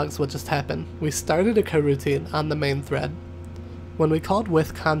the logs what just happened. We started a coroutine on the main thread. When we called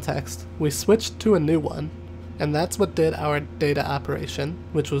with context, we switched to a new one, and that's what did our data operation,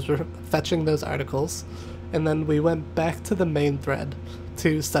 which was fetching those articles, and then we went back to the main thread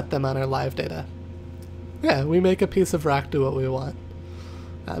to set them on our live data. Yeah, we make a piece of rock do what we want.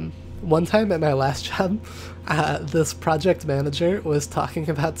 One time at my last job, this project manager was talking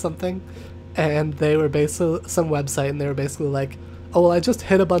about something, and they were basically some website, and they were basically like, oh, well, I just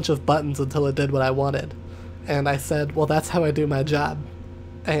hit a bunch of buttons until it did what I wanted. And I said, well, that's how I do my job.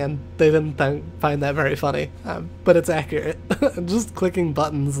 And they didn't find that very funny, but it's accurate. Just clicking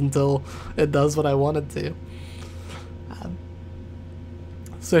buttons until it does what I wanted to.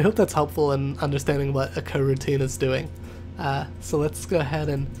 So I hope that's helpful in understanding what a coroutine is doing. So let's go ahead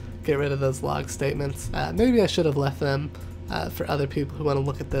and get rid of those log statements. Maybe I should have left them for other people who want to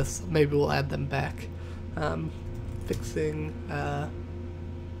look at this. Maybe we'll add them back. Fixing,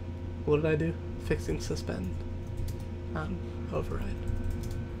 what did I do? Fixing suspend. Override.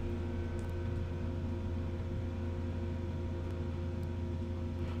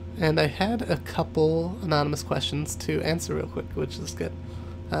 And I had a couple anonymous questions to answer real quick, which is good.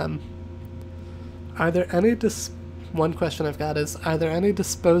 Are there any one question I've got is, are there any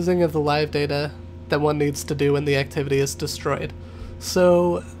disposing of the live data that one needs to do when the activity is destroyed?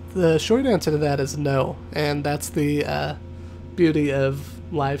 So the short answer to that is no, and that's the beauty of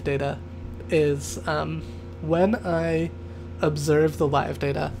live data, is when I observe the live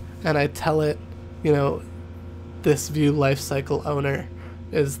data and I tell it, you know, this view lifecycle owner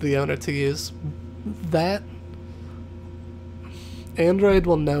is the owner to use, that Android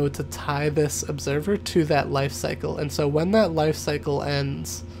will know to tie this observer to that lifecycle. And so when that lifecycle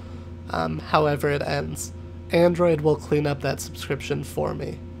ends, however it ends, Android will clean up that subscription for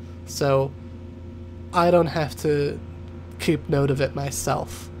me. So I don't have to keep note of it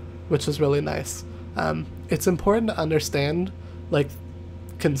myself, which is really nice. It's important to understand, like,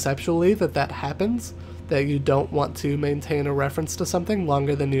 conceptually that happens, that you don't want to maintain a reference to something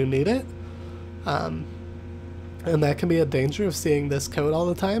longer than you need it. And that can be a danger of seeing this code all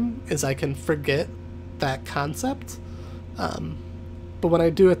the time, is I can forget that concept. But when I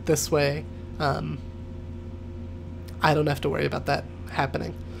do it this way, I don't have to worry about that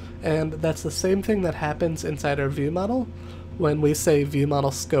happening. And that's the same thing that happens inside our view model when we say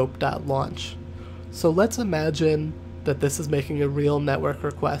viewModelScope.launch. So let's imagine that this is making a real network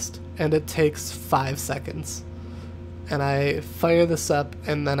request, and it takes 5 seconds. And I fire this up,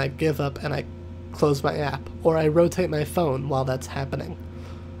 and then I give up, and I close my app, or I rotate my phone while that's happening.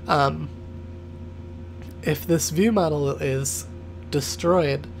 If this view model is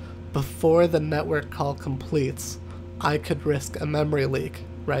destroyed before the network call completes, I could risk a memory leak,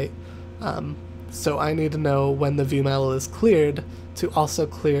 right? So I need to know when the view model is cleared to also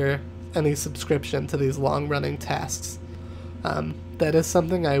clear any subscription to these long-running tasks. That is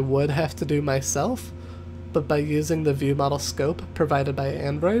something I would have to do myself, but by using the view model scope provided by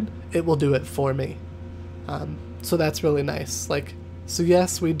Android, it will do it for me. So that's really nice. Like, so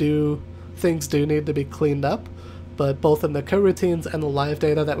yes, things do need to be cleaned up, but both in the coroutines and the live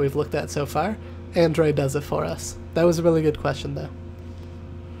data that we've looked at so far, Android does it for us. That was a really good question, though.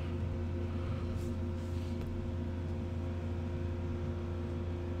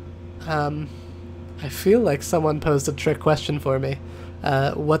 I feel like someone posed a trick question for me.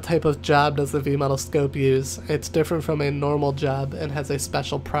 What type of job does the viewModel scope use? It's different from a normal job and has a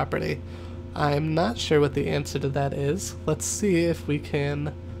special property. I'm not sure what the answer to that is. Let's see if we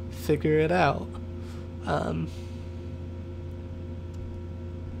can figure it out.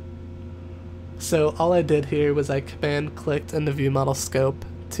 So all I did here was I command clicked in the view model scope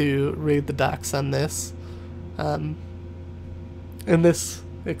to read the docs on this. And this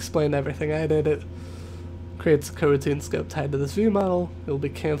explained everything I did. It creates a coroutine scope tied to this view model. It will be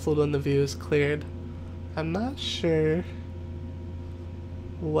canceled when the view is cleared. I'm not sure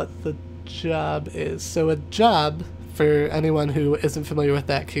what the job is. So a job, for anyone who isn't familiar with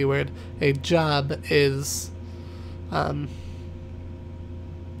that keyword, a job is, how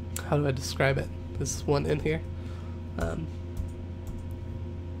do I describe it? This one in here.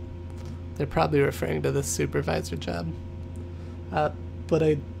 They're probably referring to the supervisor job. But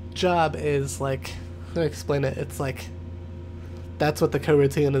a job is like, let me explain it, it's like, that's what the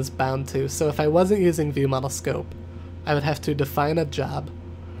coroutine is bound to. So if I wasn't using view model scope, I would have to define a job,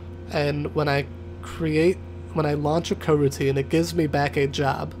 and when I launch a coroutine, it gives me back a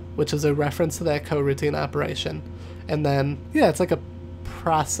job, which is a reference to that coroutine operation. And then, yeah, it's like a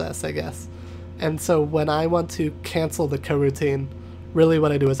process, I guess. And so when I want to cancel the coroutine, really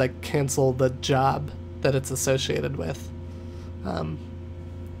what I do is I cancel the job that it's associated with.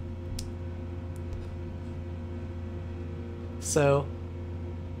 So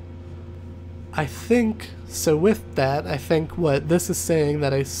I think, so with that, I think what this is saying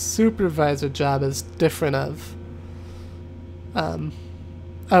that a supervisor job is different of.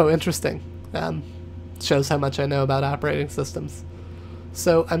 Oh, interesting. Shows how much I know about operating systems.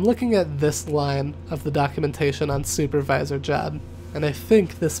 So I'm looking at this line of the documentation on supervisor job, and I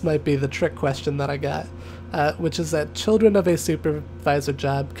think this might be the trick question that I got, which is that children of a supervisor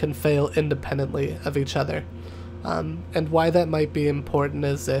job can fail independently of each other. And why that might be important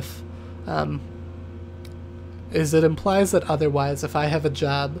is if it implies that otherwise, if I have a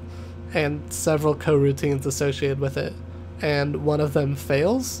job and several coroutines associated with it, and one of them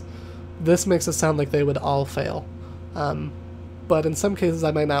fails, this makes it sound like they would all fail. But in some cases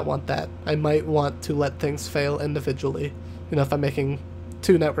I might not want that. I might want to let things fail individually. You know, if I'm making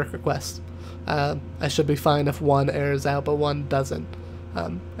 2 network requests, I should be fine if one errors out but one doesn't.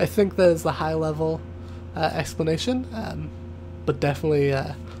 I think that is the high level explanation, but definitely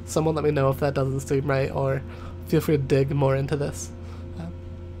someone let me know if that doesn't seem right, or feel free to dig more into this.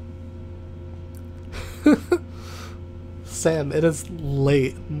 Sam, it is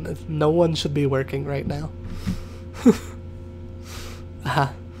late. No one should be working right now.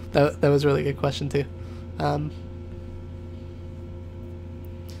 That was a really good question too. And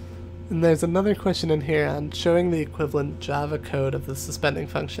there's another question in here on showing the equivalent Java code of the suspending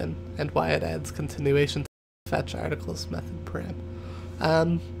function and why it adds continuation to the fetch articles method param.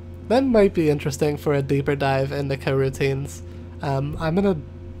 That might be interesting for a deeper dive into coroutines. I'm gonna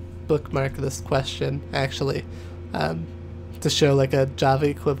bookmark this question actually, to show like a Java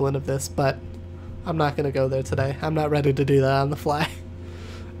equivalent of this, but I'm not gonna go there today. I'm not ready to do that on the fly.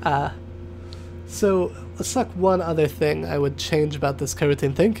 So let's talk one other thing I would change about this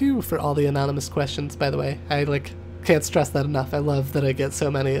coroutine. Thank you for all the anonymous questions, by the way. I can't stress that enough. I love that I get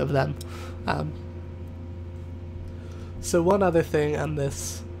so many of them. So one other thing on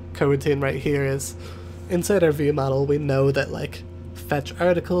this coroutine right here is inside our view model we know that like fetch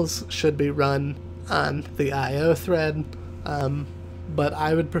articles should be run on the IO thread, but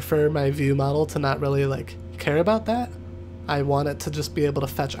I would prefer my view model to not really like care about that. I want it to just be able to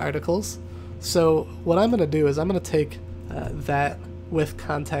fetch articles. So what I'm going to do is I'm going to take that with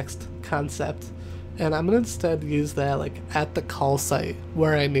context concept, and I'm going to instead use that like at the call site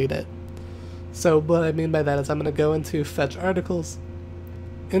where I need it. So what I mean by that is I'm going to go into fetch articles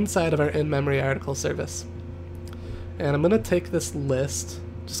inside of our in-memory article service, and I'm going to take this list,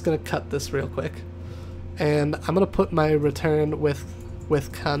 just going to cut this real quick, and I'm going to put my return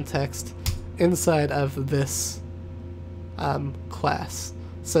with context inside of this class,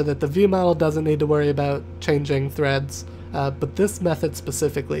 so that the view model doesn't need to worry about changing threads, but this method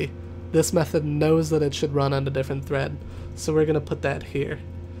specifically, this method knows that it should run on a different thread, so we're going to put that here,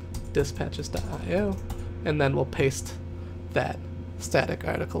 dispatches.io, and then we'll paste that static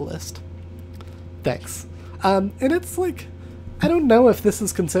article list. Thanks. And it's like, I don't know if this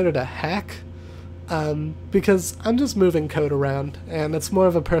is considered a hack, because I'm just moving code around, and it's more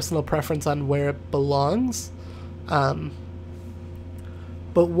of a personal preference on where it belongs.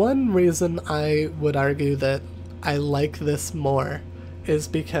 But one reason I would argue that I like this more is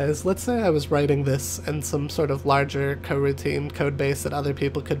because, let's say I was writing this in some sort of larger coroutine code base that other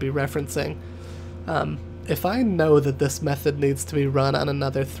people could be referencing. If I know that this method needs to be run on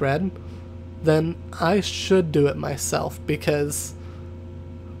another thread, then I should do it myself, because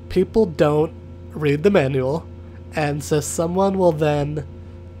people don't read the manual, and so someone will then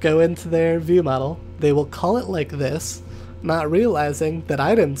go into their view model, they will call it like this, not realizing that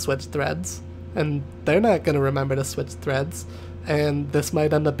I didn't switch threads, and they're not going to remember to switch threads, and this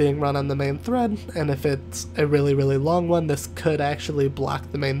might end up being run on the main thread, and if it's a really, really long one, this could actually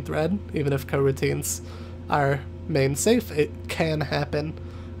block the main thread. Even if coroutines are main safe, it can happen.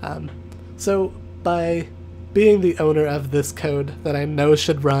 So by being the owner of this code that I know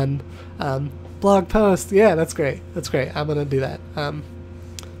should run, blog post, yeah, that's great, I'm gonna do that. Now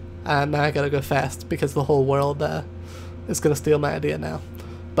I gotta go fast because the whole world is gonna steal my idea now.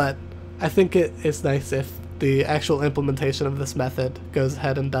 But I think it is nice if the actual implementation of this method goes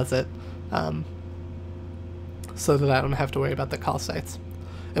ahead and does it, so that I don't have to worry about the call sites.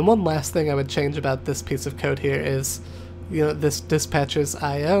 And one last thing I would change about this piece of code here is, this dispatcher's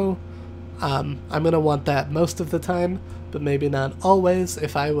IO. I'm going to want that most of the time, but maybe not always.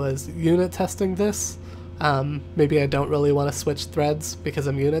 If I was unit testing this, maybe I don't really want to switch threads because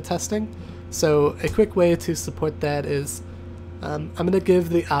I'm unit testing. So a quick way to support that is I'm going to give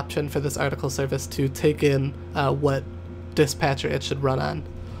the option for this article service to take in what dispatcher it should run on.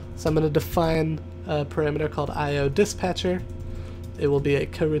 So I'm going to define a parameter called IO dispatcher. It will be a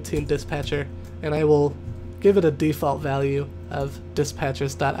coroutine dispatcher, and I will give it a default value of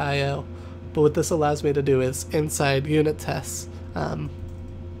dispatchers.io. But what this allows me to do is inside unit tests, I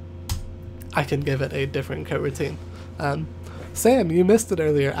can give it a different coroutine. Sam, you missed it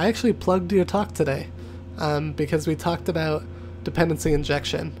earlier. I actually plugged your talk today because we talked about dependency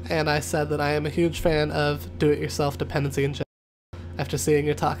injection, and I said that I am a huge fan of do-it-yourself dependency injection after seeing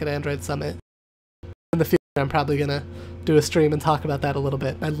your talk at Android Summit. In the future, I'm probably going to do a stream and talk about that a little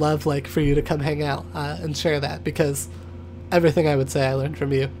bit. I'd love for you to come hang out and share that, because everything I would say I learned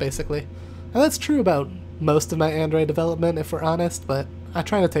from you, basically. And that's true about most of my Android development, if we're honest, but I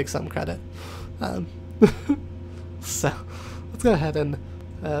try to take some credit. So, let's go ahead and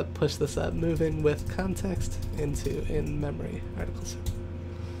push this up. Moving with context into in-memory articles.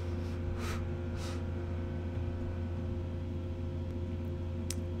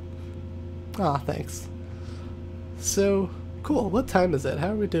 Aw, thanks. So, cool. What time is it?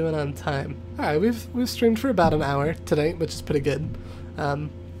 How are we doing on time? Alright, we've streamed for about an hour today, which is pretty good.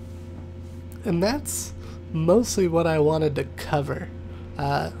 And that's mostly what I wanted to cover.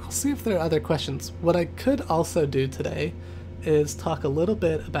 I'll see if there are other questions. What I could also do today is talk a little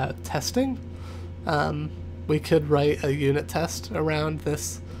bit about testing. We could write a unit test around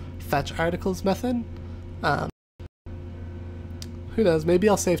this fetch articles method. Who knows, maybe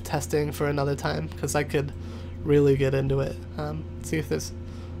I'll save testing for another time, because I could really get into it. See if there's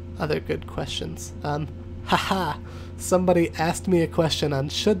other good questions. Haha! Somebody asked me a question on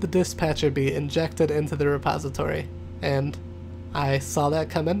should the dispatcher be injected into the repository, and I saw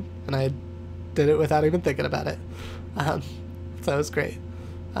that coming, and I did it without even thinking about it. So it was great.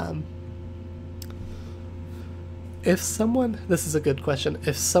 If someone, this is a good question,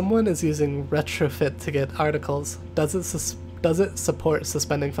 if someone is using retrofit to get articles, does it support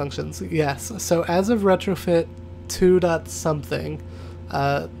suspending functions? Yes. So as of retrofit 2. something,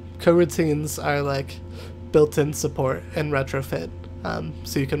 coroutines are like built-in support in retrofit,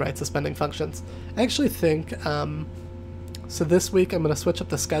 so you can write suspending functions. I actually think, so this week I'm going to switch up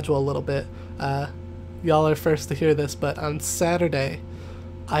the schedule a little bit. Y'all are first to hear this, but on Saturday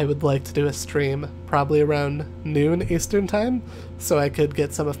I would like to do a stream probably around noon Eastern time, so I could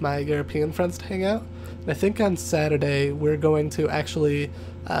get some of my European friends to hang out. And I think on Saturday we're going to actually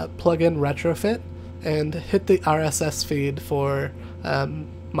plug in retrofit and hit the RSS feed for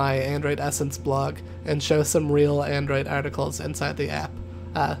my Android Essence blog and show some real Android articles inside the app.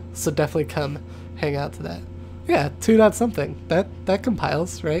 So definitely come hang out to that. Yeah, 2. something. That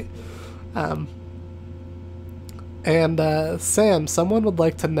compiles, right? And Sam, someone would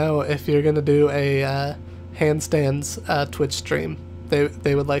like to know if you're gonna do a handstands Twitch stream.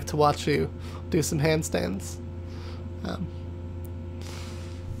 They would like to watch you do some handstands.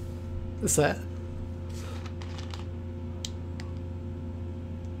 Is that?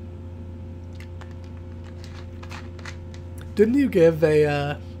 Didn't you give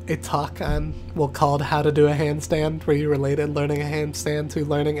a talk on, well, called How to Do a Handstand, where you related learning a handstand to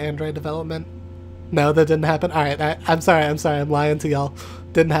learning Android development? No, that didn't happen? Alright, I'm sorry, I'm lying to y'all.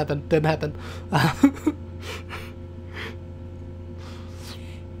 Didn't happen.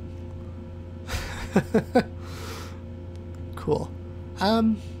 Cool.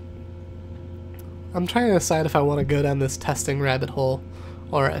 I'm trying to decide if I want to go down this testing rabbit hole,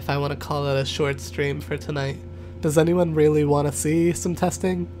 or if I want to call it a short stream for tonight. Does anyone really want to see some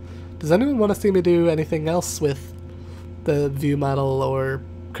testing? Does anyone want to see me do anything else with the view model or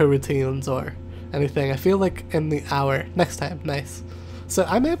coroutines or anything? I feel like in the hour. Next time. Nice. So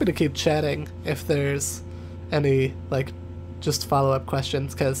I'm happy to keep chatting if there's any, just follow-up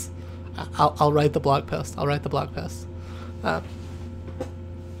questions, because I'll write the blog post. I'll write the blog post.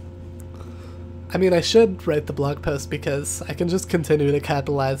 I mean, I should write the blog post because I can just continue to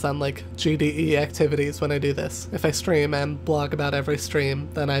capitalize on like GDE activities when I do this. If I stream and blog about every stream,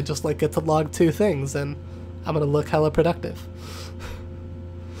 then I just like get to log 2 things and I'm gonna look hella productive.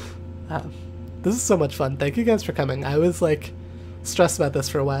 This is so much fun. Thank you guys for coming. I was like stressed about this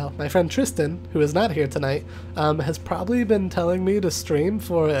for a while. My friend Tristan, who is not here tonight, has probably been telling me to stream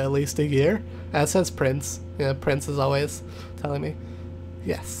for at least a year, as has Prince. Prince is always telling me,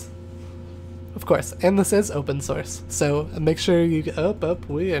 yes. Of course, and this is open source, so make sure you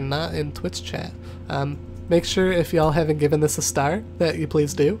we are not in Twitch chat. Make sure if y'all haven't given this a star that you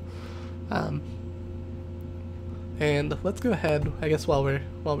please do. And let's go ahead, I guess while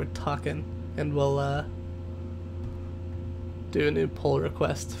we're talking, and we'll do a new pull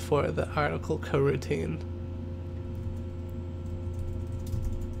request for the article coroutine.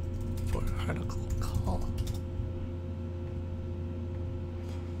 For article call.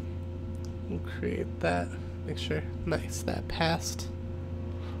 We'll create that, make sure, nice, that passed.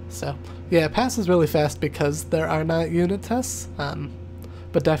 So, yeah, it passes really fast because there are not unit tests,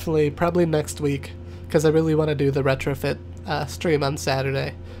 but definitely, probably next week, because I really want to do the retrofit stream on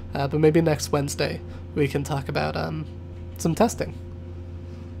Saturday, but maybe next Wednesday we can talk about some testing.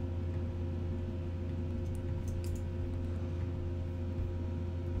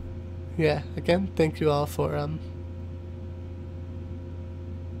 Yeah, again, thank you all for oh,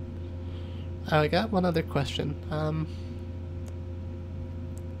 I got one other question.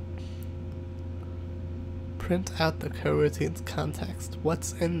 Print out the coroutine's context.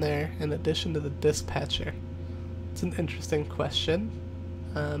 What's in there in addition to the dispatcher? It's an interesting question.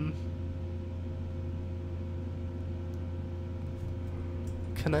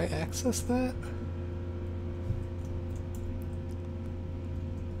 Can I access that?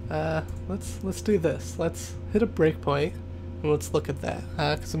 Let's do this. Let's hit a breakpoint and let's look at that.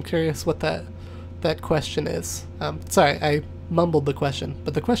 Because I'm curious what that question is. Sorry, I mumbled the question,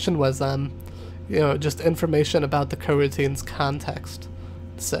 but the question was just information about the coroutine's context.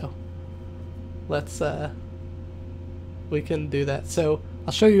 So let's we can do that. So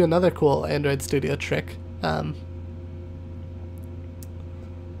I'll show you another cool Android Studio trick. A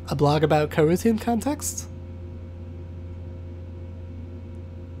blog about coroutine context?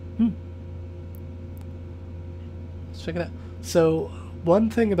 Let's check it out. So one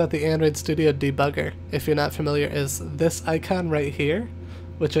thing about the Android Studio debugger, if you're not familiar, is this icon right here,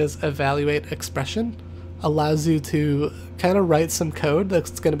 which is evaluate expression, allows you to kind of write some code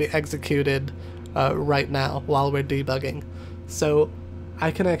that's going to be executed right now while we're debugging. So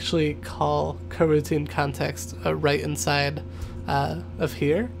I can actually call coroutine context right inside of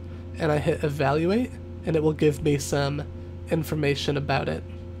here, and I hit evaluate, and it will give me some information about it.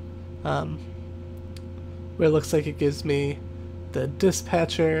 Where it looks like it gives me the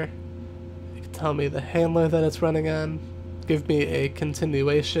dispatcher, it can tell me the handler that it's running on, give me a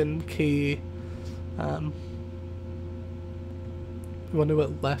continuation key. I wonder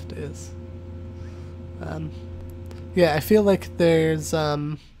what left is. Yeah, I feel like there's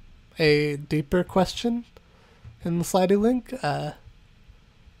a deeper question in the slidey link,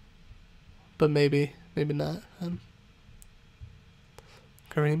 but maybe not.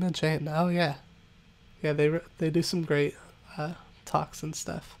 Karima Jane, oh yeah. Yeah, they do some great talks and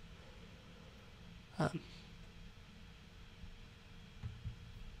stuff.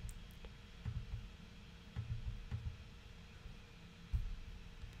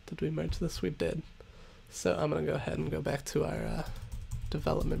 Did we merge this? We did. So I'm going to go ahead and go back to our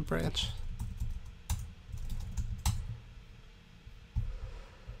development branch.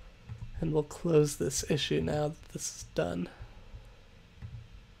 And we'll close this issue now that this is done.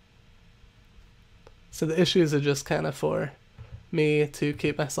 So the issues are just kind of for me to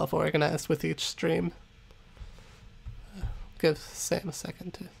keep myself organized with each stream. Give Sam a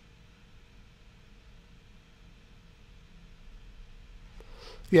second to...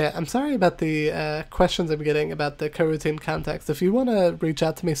 Yeah, I'm sorry about the questions I'm getting about the coroutine context. If you want to reach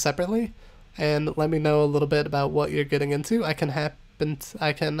out to me separately and let me know a little bit about what you're getting into, I can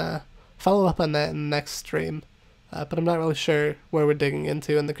follow up on that in the next stream. But I'm not really sure where we're digging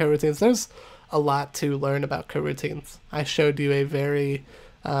into in the coroutines. There's a lot to learn about coroutines. I showed you a very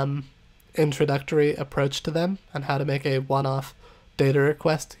introductory approach to them on how to make a one-off data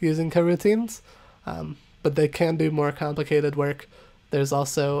request using coroutines, but they can do more complicated work. There's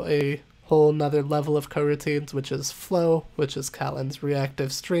also a whole nother level of coroutines, which is flow, which is Colin's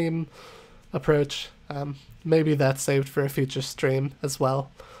reactive stream approach. Maybe that's saved for a future stream as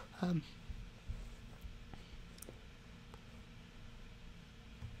well.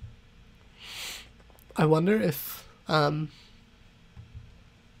 I wonder if, give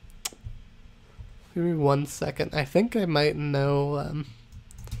me 1 second. I think I might know,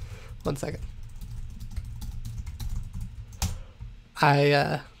 1 second.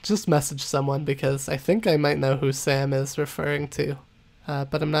 I just messaged someone because I think I might know who Sam is referring to,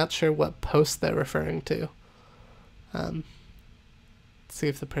 but I'm not sure what post they're referring to. Let's see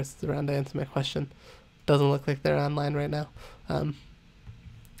if the person's around to answer my question. Doesn't look like they're online right now.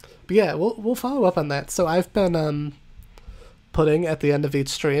 But yeah, we'll follow up on that. So I've been putting at the end of each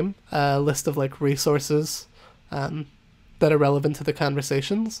stream a list of like resources that are relevant to the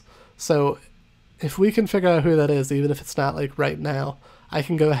conversations. So if we can figure out who that is, even if it's not like right now, I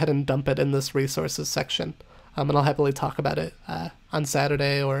can go ahead and dump it in this resources section. And I'll happily talk about it on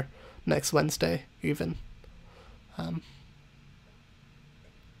Saturday or next Wednesday even.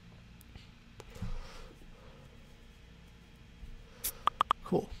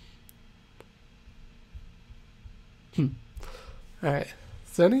 Cool. Alright,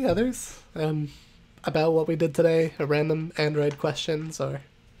 so any others about what we did today, or random Android questions, or...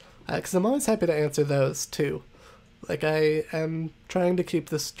 because I'm always happy to answer those too. Like, I am trying to keep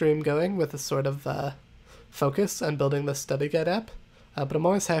this stream going with a sort of focus on building the study guide app, but I'm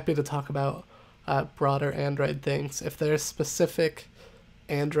always happy to talk about broader Android things. If there's specific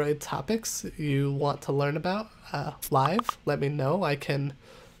Android topics you want to learn about live, let me know. I can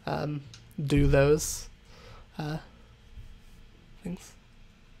do those things.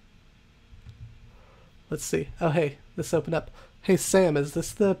 Let's see. Oh, hey, this opened up. Hey, Sam, is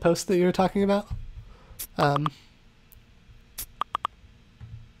this the post that you were talking about?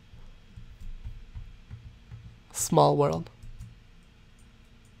 Small world.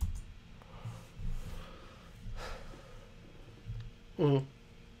 It's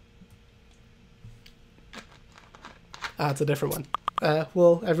a different one.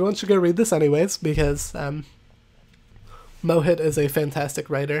 Well, everyone should go read this anyways, because Mohit is a fantastic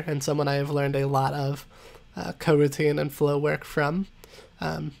writer and someone I have learned a lot of coroutine and flow work from,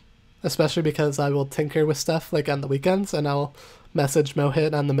 especially because I will tinker with stuff like on the weekends, and I'll message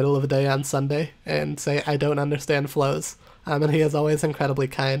Mohit on the middle of the day on Sunday and say I don't understand flows, and he is always incredibly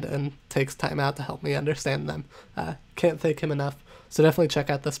kind and takes time out to help me understand them. Can't thank him enough, so definitely check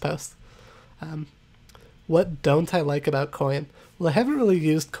out this post. What don't I like about Coin? Well, I haven't really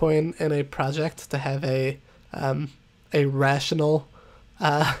used Coin in a project to have a rational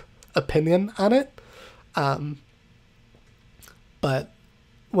opinion on it. But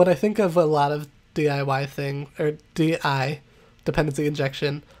when I think of a lot of DI, dependency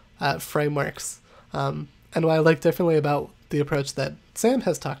injection frameworks, and what I like differently about the approach that Sam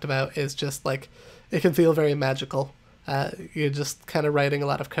has talked about is just like, it can feel very magical. You're just kind of writing a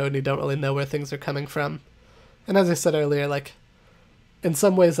lot of code and you don't really know where things are coming from. And as I said earlier, like, in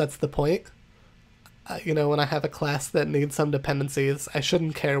some ways that's the point. You know, when I have a class that needs some dependencies, I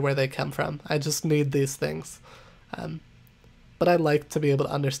shouldn't care where they come from. I just need these things. But I like to be able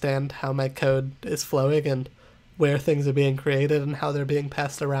to understand how my code is flowing and where things are being created and how they're being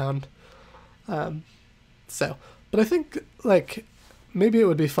passed around. But I think, like, maybe it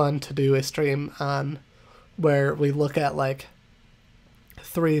would be fun to do a stream on where we look at, like,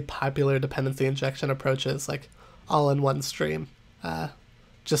 3 popular dependency injection approaches, like, all in one stream.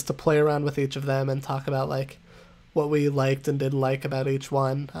 Just to play around with each of them and talk about, like, what we liked and didn't like about each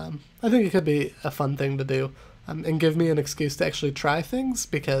one. I think it could be a fun thing to do, and give me an excuse to actually try things,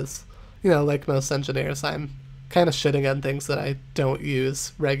 because, you know, like most engineers, I'm kind of shitting on things that I don't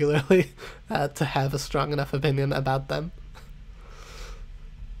use regularly to have a strong enough opinion about them.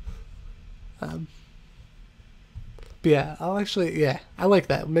 But yeah, I like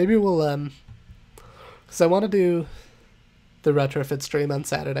that. Maybe we'll, because I want to do the retrofit stream on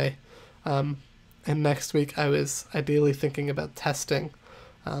Saturday, and next week I was ideally thinking about testing,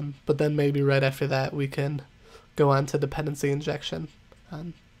 but then maybe right after that we can go on to dependency injection.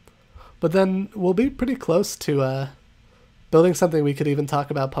 But then we'll be pretty close to building something we could even talk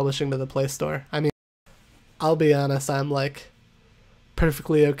about publishing to the Play Store. I mean, I'll be honest, I'm like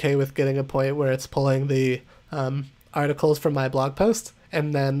perfectly okay with getting a point where it's pulling the articles from my blog post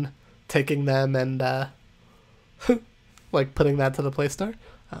and then taking them and like putting that to the Play Store.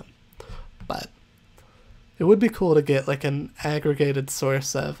 But it would be cool to get like an aggregated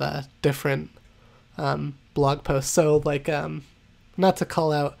source of different blog posts. So like, not to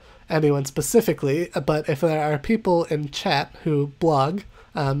call out anyone specifically, but if there are people in chat who blog,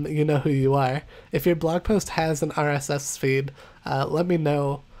 you know who you are. If your blog post has an RSS feed, let me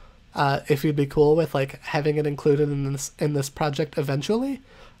know if you'd be cool with like having it included in this project eventually,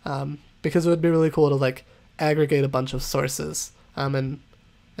 because it would be really cool to like aggregate a bunch of sources and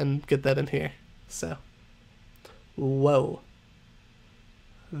get that in here. So, whoa.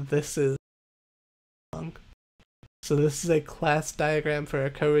 This is long. So this is a class diagram for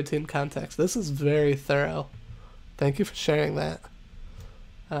a coroutine context. This is very thorough. Thank you for sharing that.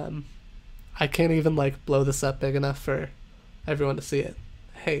 I can't even like blow this up big enough for everyone to see it.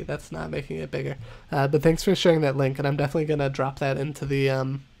 Hey, that's not making it bigger. But thanks for sharing that link, and I'm definitely gonna drop that into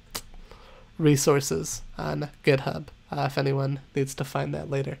the resources on GitHub if anyone needs to find that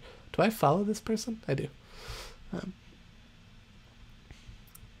later. Do I follow this person? I do.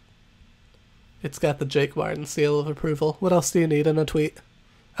 It's got the Jake Warden seal of approval. What else do you need in a tweet?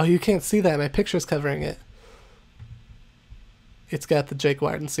 Oh, you can't see that. My picture's covering it. It's got the Jake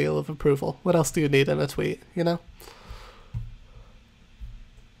Warden seal of approval. What else do you need in a tweet, you know?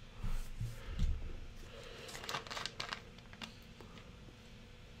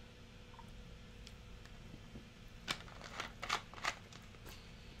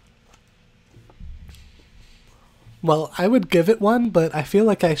 Well, I would give it one, but I feel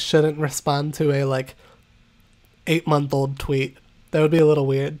like I shouldn't respond to a, like, 8-month-old tweet. That would be a little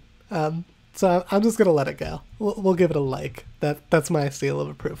weird. So I'm just gonna let it go. We'll give it a like. That's my seal of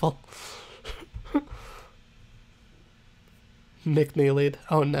approval. Nick Neelid.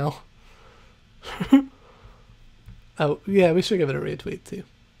 Oh no. Oh yeah, we should give it a retweet too.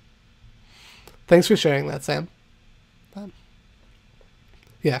 Thanks for sharing that, Sam.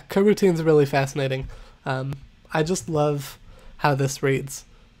 Yeah, coroutines are really fascinating. I just love how this reads.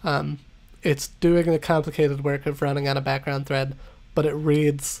 It's doing the complicated work of running on a background thread, but it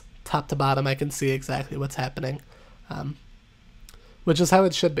reads top to bottom. I can see exactly what's happening, which is how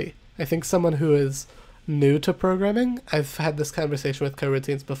it should be. I think someone who is new to programming, I've had this conversation with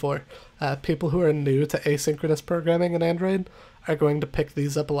coroutines before, people who are new to asynchronous programming in Android are going to pick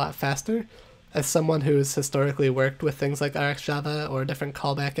these up a lot faster. As someone who has historically worked with things like RxJava or different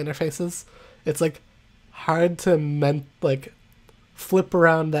callback interfaces, it's like hard to flip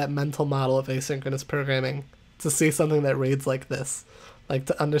around that mental model of asynchronous programming to see something that reads like this, like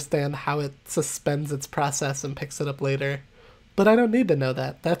to understand how it suspends its process and picks it up later. But I don't need to know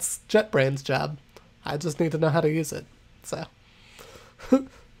that. That's JetBrains' job. I just need to know how to use it. So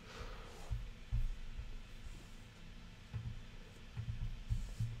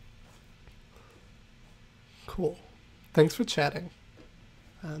cool. Thanks for chatting.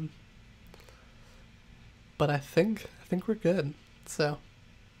 But I think we're good. So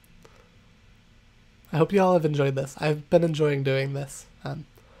I hope you all have enjoyed this. I've been enjoying doing this.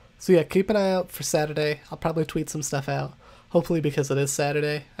 So yeah, keep an eye out for Saturday. I'll probably tweet some stuff out. Hopefully, because it is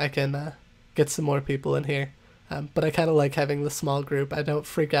Saturday, I can get some more people in here. But I kind of like having the small group. I don't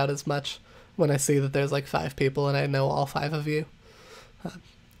freak out as much when I see that there's like 5 people and I know all 5 of you.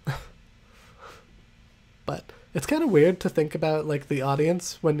 But it's kind of weird to think about like the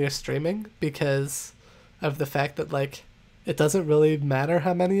audience when you're streaming, because of the fact that like it doesn't really matter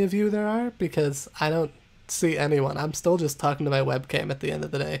how many of you there are, because I don't see anyone. I'm still just talking to my webcam at the end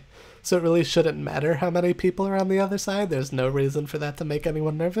of the day. So it really shouldn't matter how many people are on the other side. There's no reason for that to make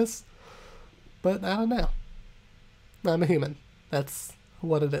anyone nervous. But I don't know. I'm a human. That's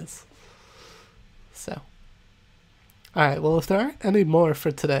what it is. So. Alright, well if there aren't any more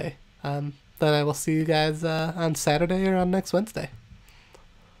for today, then I will see you guys on Saturday or on next Wednesday.